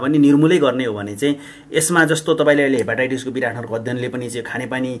नियन्त्रण भन्दा पनि निर्मूलै गर्ने हो भने चाहिँ यसमा जस्तो तपाईँले अहिले हेपाटाइटिसको विराटहरूको अध्ययनले पनि चाहिँ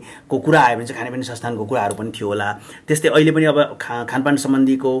खानेपानीको कुरा आयो भने चाहिँ खानेपानी संस्थानको कुराहरू पनि थियो होला त्यस्तै अहिले पनि अब खानपान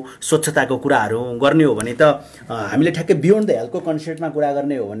सम्बन्धीको स्वच्छताको कुराहरू गर्ने हो भने त हामीले ठ्याक्कै बियोन्ड द हेल्थको कन्सेप्टमा कुरा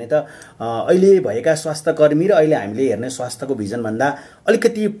गर्ने हो भने त अहिले भएका स्वास्थ्य कर्मी र अहिले हामीले हेर्ने स्वास्थ्यको भिजनभन्दा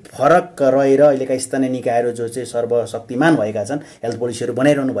अलिकति फरक रहेर अहिलेका स्थानीय निकायहरू जो चाहिँ सर्वशक्तिमान भएका छन् हेल्थ पोलिसीहरू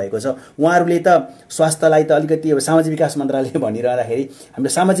बनाइरहनु भएको छ उहाँहरूले त स्वास्थ्यलाई त अलिकति अब सामाजिक विकास मन्त्रालयले भनिरहँदाखेरि हामीले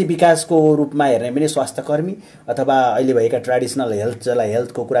सामाजिक विकासको रूपमा हेर्ने पनि स्वास्थ्य कर्मी अथवा अहिले भएका ट्रेडिसनल हेल्थ जसलाई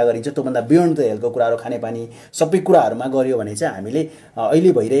हेल्थको कुरा गरिन्छ त्योभन्दा बियोन्ड द हेल्थको कुराहरू खानेपानी सबै कुराहरूमा गऱ्यो भने चाहिँ हामीले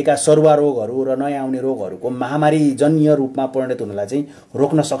अहिले भइरहेका सरुवा रोगहरू र नयाँ आउने रोगहरूको महामारीजन्य रूपमा परिणत हुनलाई चाहिँ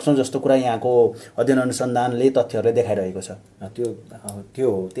रोक्न सक्छौँ जस्तो कुरा यहाँको अध्ययन अनुसन्धानले तथ्यहरूले देखाइरहेको छ त्यो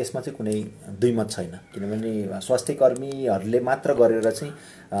हो त्यसमा चाहिँ कुनै दुई मत छैन किनभने स्वास्थ्य कर्मीहरूले मात्र गरेर चाहिँ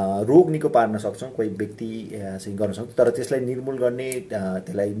रोग निको पार्न सक्छौँ कोही व्यक्ति चाहिँ गर्न सक्छौँ तर त्यसलाई निर्मूल गर्ने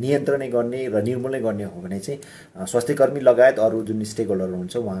त्यसलाई नियन्त्रणै गर्ने र निर्मूलै गर्ने हो भने चाहिँ स्वास्थ्य कर्मी लगायत अरू जुन स्टेक होल्डरहरू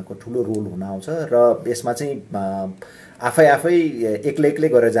हुन्छ उहाँको ठुलो रोल हुन आउँछ र यसमा चाहिँ आफै एक्लै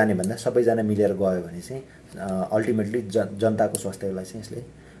गरेर जाने भन्दा सबैजना मिलेर गयो भने चाहिँ अल्टिमेटली जनताको स्वास्थ्यलाई चाहिँ यसले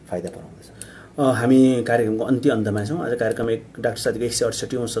फाइदा पुऱ्याउँदछ हामी कार्यक्रमको अन्त्यमा छौँ आज कार्यक्रम डाक्टर साथीको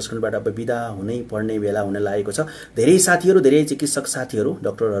 168औं संस्करणबाट अब बिदा हुनै पर्ने बेला हुन लागेको छ धेरै साथीहरू धेरै चिकित्सक साथीहरू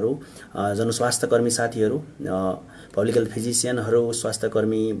डाक्टरहरू जनस्वास्थ्य कर्मी साथीहरू पब्लिक हेल्थ फिजिसियनहरू स्वास्थ्य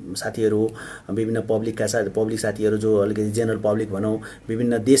कर्मी साथीहरू विभिन्न पब्लिक साथीहरू जो अलिकति जेनरल पब्लिक भनौँ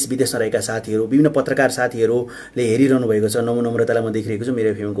विभिन्न देश विदेशमा रहेका साथीहरू विभिन्न पत्रकार साथीहरूले हेरिरहनु भएको छ नम्रतालाई म देखिरहेको छु मेरो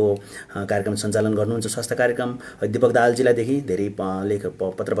एफएमको कार्यक्रम सञ्चालन गर्नुहुन्छ स्वास्थ्य कार्यक्रम दीपक दाहालजीलाई धेरै लेख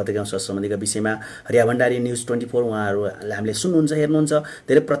पत्र पत्रिका स्वास्थ्य सम्बन्धीका विषयमा हरिया भण्डारी न्युज 24 उहाँहरूले हामीले सुन्नुहुन्छ हेर्नुहुन्छ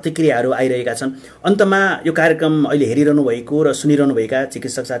धेरै प्रतिक्रियाहरू आइरहेका छन् अन्तमा यो कार्यक्रम अहिले हेरिरहनु भएको र सुनिरहनु भएका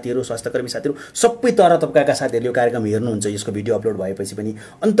चिकित्सक साथीहरू स्वास्थ्य कर्मी साथीहरू सबै तह तबकाका साथीहरूले यो कार्यक्रम हेर्नुहुन्छ यसको भिडियो अपलोड भएपछि पनि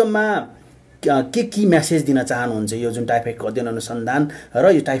अन्तमा के मेसेज दिन चाहनुहुन्छ यो जुन टाइफाइडको अध्ययन अनुसन्धान र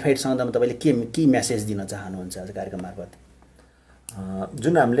यो टाइफाइड सम्बन्धमा तपाईँले के मेसेज दिन चाहनुहुन्छ आज कार्यक्रम मार्फत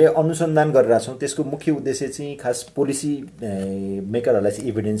जुन हामीले अनुसन्धान गरिरहेका छौँ त्यसको मुख्य उद्देश्य चाहिँ खास पोलिसी मेकरहरूलाई चाहिँ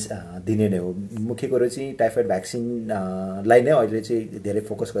इभिडेन्स दिने नै हो मुख्य कुरो चाहिँ टाइफाइड भ्याक्सिनलाई नै अहिले चाहिँ धेरै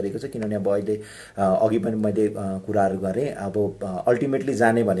फोकस गरेको छ किनभने अब अहिले अघि पनि मैले कुराहरू गरेँ अब अल्टिमेटली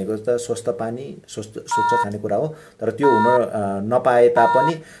जाने भनेको त स्वस्थ पानी स्वच्छ खानेकुरा हो तर त्यो हुन नपाए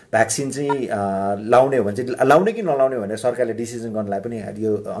तापनि भ्याक्सिन चाहिँ लाउने हो भने चाहिँ लाउने कि नलाउने भनेर सरकारले डिसिजन गर्नलाई पनि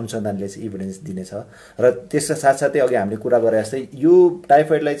यो अनुसन्धानले चाहिँ इभिडेन्स दिनेछ र त्यसका साथसाथै अघि हामीले कुरा गरे जस्तै यो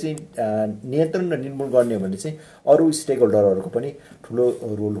टाइफाइडलाई चाहिँ नियन्त्रण र निर्मूल गर्ने हो भने चाहिँ अरू स्टेक होल्डरहरूको पनि ठुलो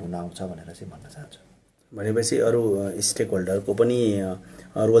रोल हुन आउँछ भनेर चाहिँ भन्न चाहन्छु भनेपछि अरू स्टेक होल्डरको पनि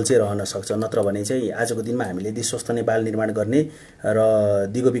रोल चाहिँ रहन सक्छ नत्र भने चाहिँ आजको दिनमा हामीले यदि स्वस्थ नेपाल निर्माण गर्ने र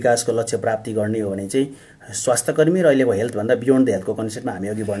दिगो विकासको लक्ष्य प्राप्ति गर्ने हो भने चाहिँ स्वास्थ्यकर्मी र अहिलेको हेल्थभन्दा बियोन्ड द हेल्थको कन्सेप्टमा हामी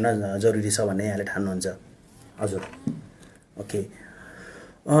अघि बढ्न जरुरी छ भन्ने यहाँले ठान्नुहुन्छ हजुर ओके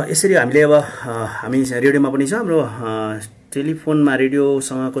यसरी हामीले अब हामी रेडियोमा पनि छ हाम्रो टेलिफोनमा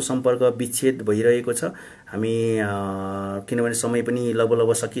रेडियोसँगको सम्पर्क विच्छेद भइरहेको छ हामी किनभने समय पनि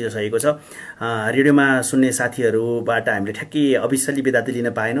लगभग सकिसकेको छ रेडियोमा सुन्ने साथीहरूबाट हामीले ठ्याक्कै अफिसियली बिदा लिन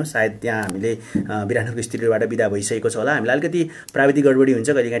पाएनौँ सायद त्यहाँ हामीले विराटनगरको स्टुडियोबाट बिदा भइसकेको छ होला हामीलाई अलिकति प्राविधिक गडबडी हुन्छ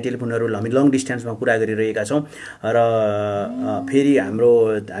कहिलेकाहीँ टेलिफोनहरू हामी लङ डिस्टेन्समा कुरा गरिरहेका छौँ र फेरि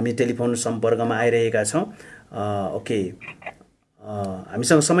हामी टेलिफोन सम्पर्कमा आइरहेका छौँ ओके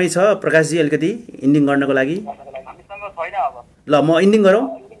हामीसँग समय छ प्रकाशजी अलिकति इन्डिङ गर्नको लागि ल म इन्डिङ गरौँ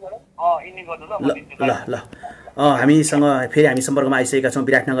ल हामीसँग फेरि हामी सम्पर्कमा आइसकेका छौँ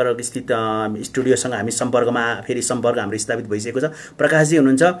विराटनगर स्थित स्टुडियोसँग हामी सम्पर्कमा फेरि सम्पर्क हाम्रो स्थापित भइसकेको छ प्रकाशजी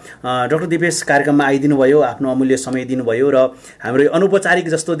हुनुहुन्छ डाक्टर दिपेश कार्यक्रममा आइदिनु भयो आफ्नो अमूल्य समय दिनुभयो र हाम्रो अनौपचारिक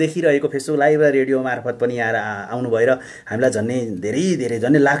जस्तो देखिरहेको फेसबुक लाइभ र रेडियो मार्फत पनि यहाँ आउनुभयो र हामीलाई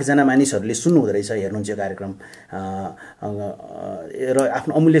झन्नै लाखजना मानिसहरूले सुन्नुहुँदो रहेछ हेर्नुहुन्छ यो कार्यक्रम र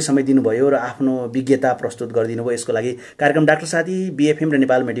आफ्नो अमूल्य समय दिनुभयो र आफ्नो विज्ञता प्रस्तुत गरिदिनु भयो यसको लागि कार्यक्रम डाक्टर साथी बिएफएम र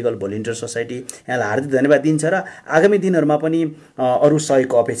नेपाल मेडिकल भोलिन्टियर सोसाइटी यहाँलाई हार्दिक धन्यवाद दिन्छ र आगामी दिनहरूमा पनि अरू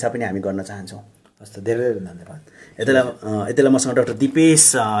सहयोगको अपेक्षा पनि हामी गर्न चाहन्छौँ हस् त, धेरै धेरै धन्यवाद। यति बेला मसँग डाक्टर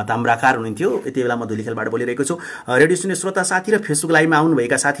दिपेश ताम्राकार हुनुहुन्थ्यो। यति बेला म धुलीखेलबाट बोलिरहेको छु। रेडियो सुन्ने श्रोता साथी र फेसबुक लाइभमा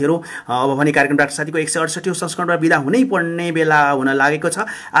आउनुभएका साथीहरू, अब भने कार्यक्रम डाक्टर साथीको 168औं संस्करणबाट बिदा हुनै पर्ने बेला हुन लागेको छ।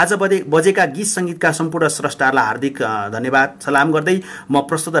 आज बजेका गीत सङ्गीतका सम्पूर्ण स्रष्टाहरूलाई हार्दिक धन्यवाद सलाम गर्दै म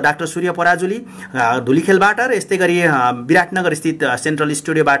प्रस्तुत डाक्टर सूर्य पराजुली धुलीखेलबाट र यस्तै गरी विराटनगर स्थित सेन्ट्रल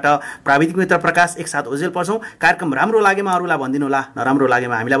स्टुडियोबाट प्राविधिक मित्र प्रकाश एकसाथ ओजेल पर्छौँ। कार्यक्रम राम्रो लागेमा अरूलाई भनिदिनु होला, नराम्रो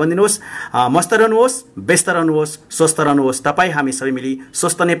लागेमा हामीलाई भनिदिनुहोस्। मस्त रहनुहोस्, व्यस्त रहनुहोस्, स्वस्थ रहनुहोस्। तपाईँ हामी सबै मिली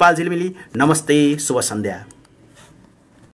स्वस्थ नेपाल झिलिमिली। नमस्ते, शुभ सन्ध्या।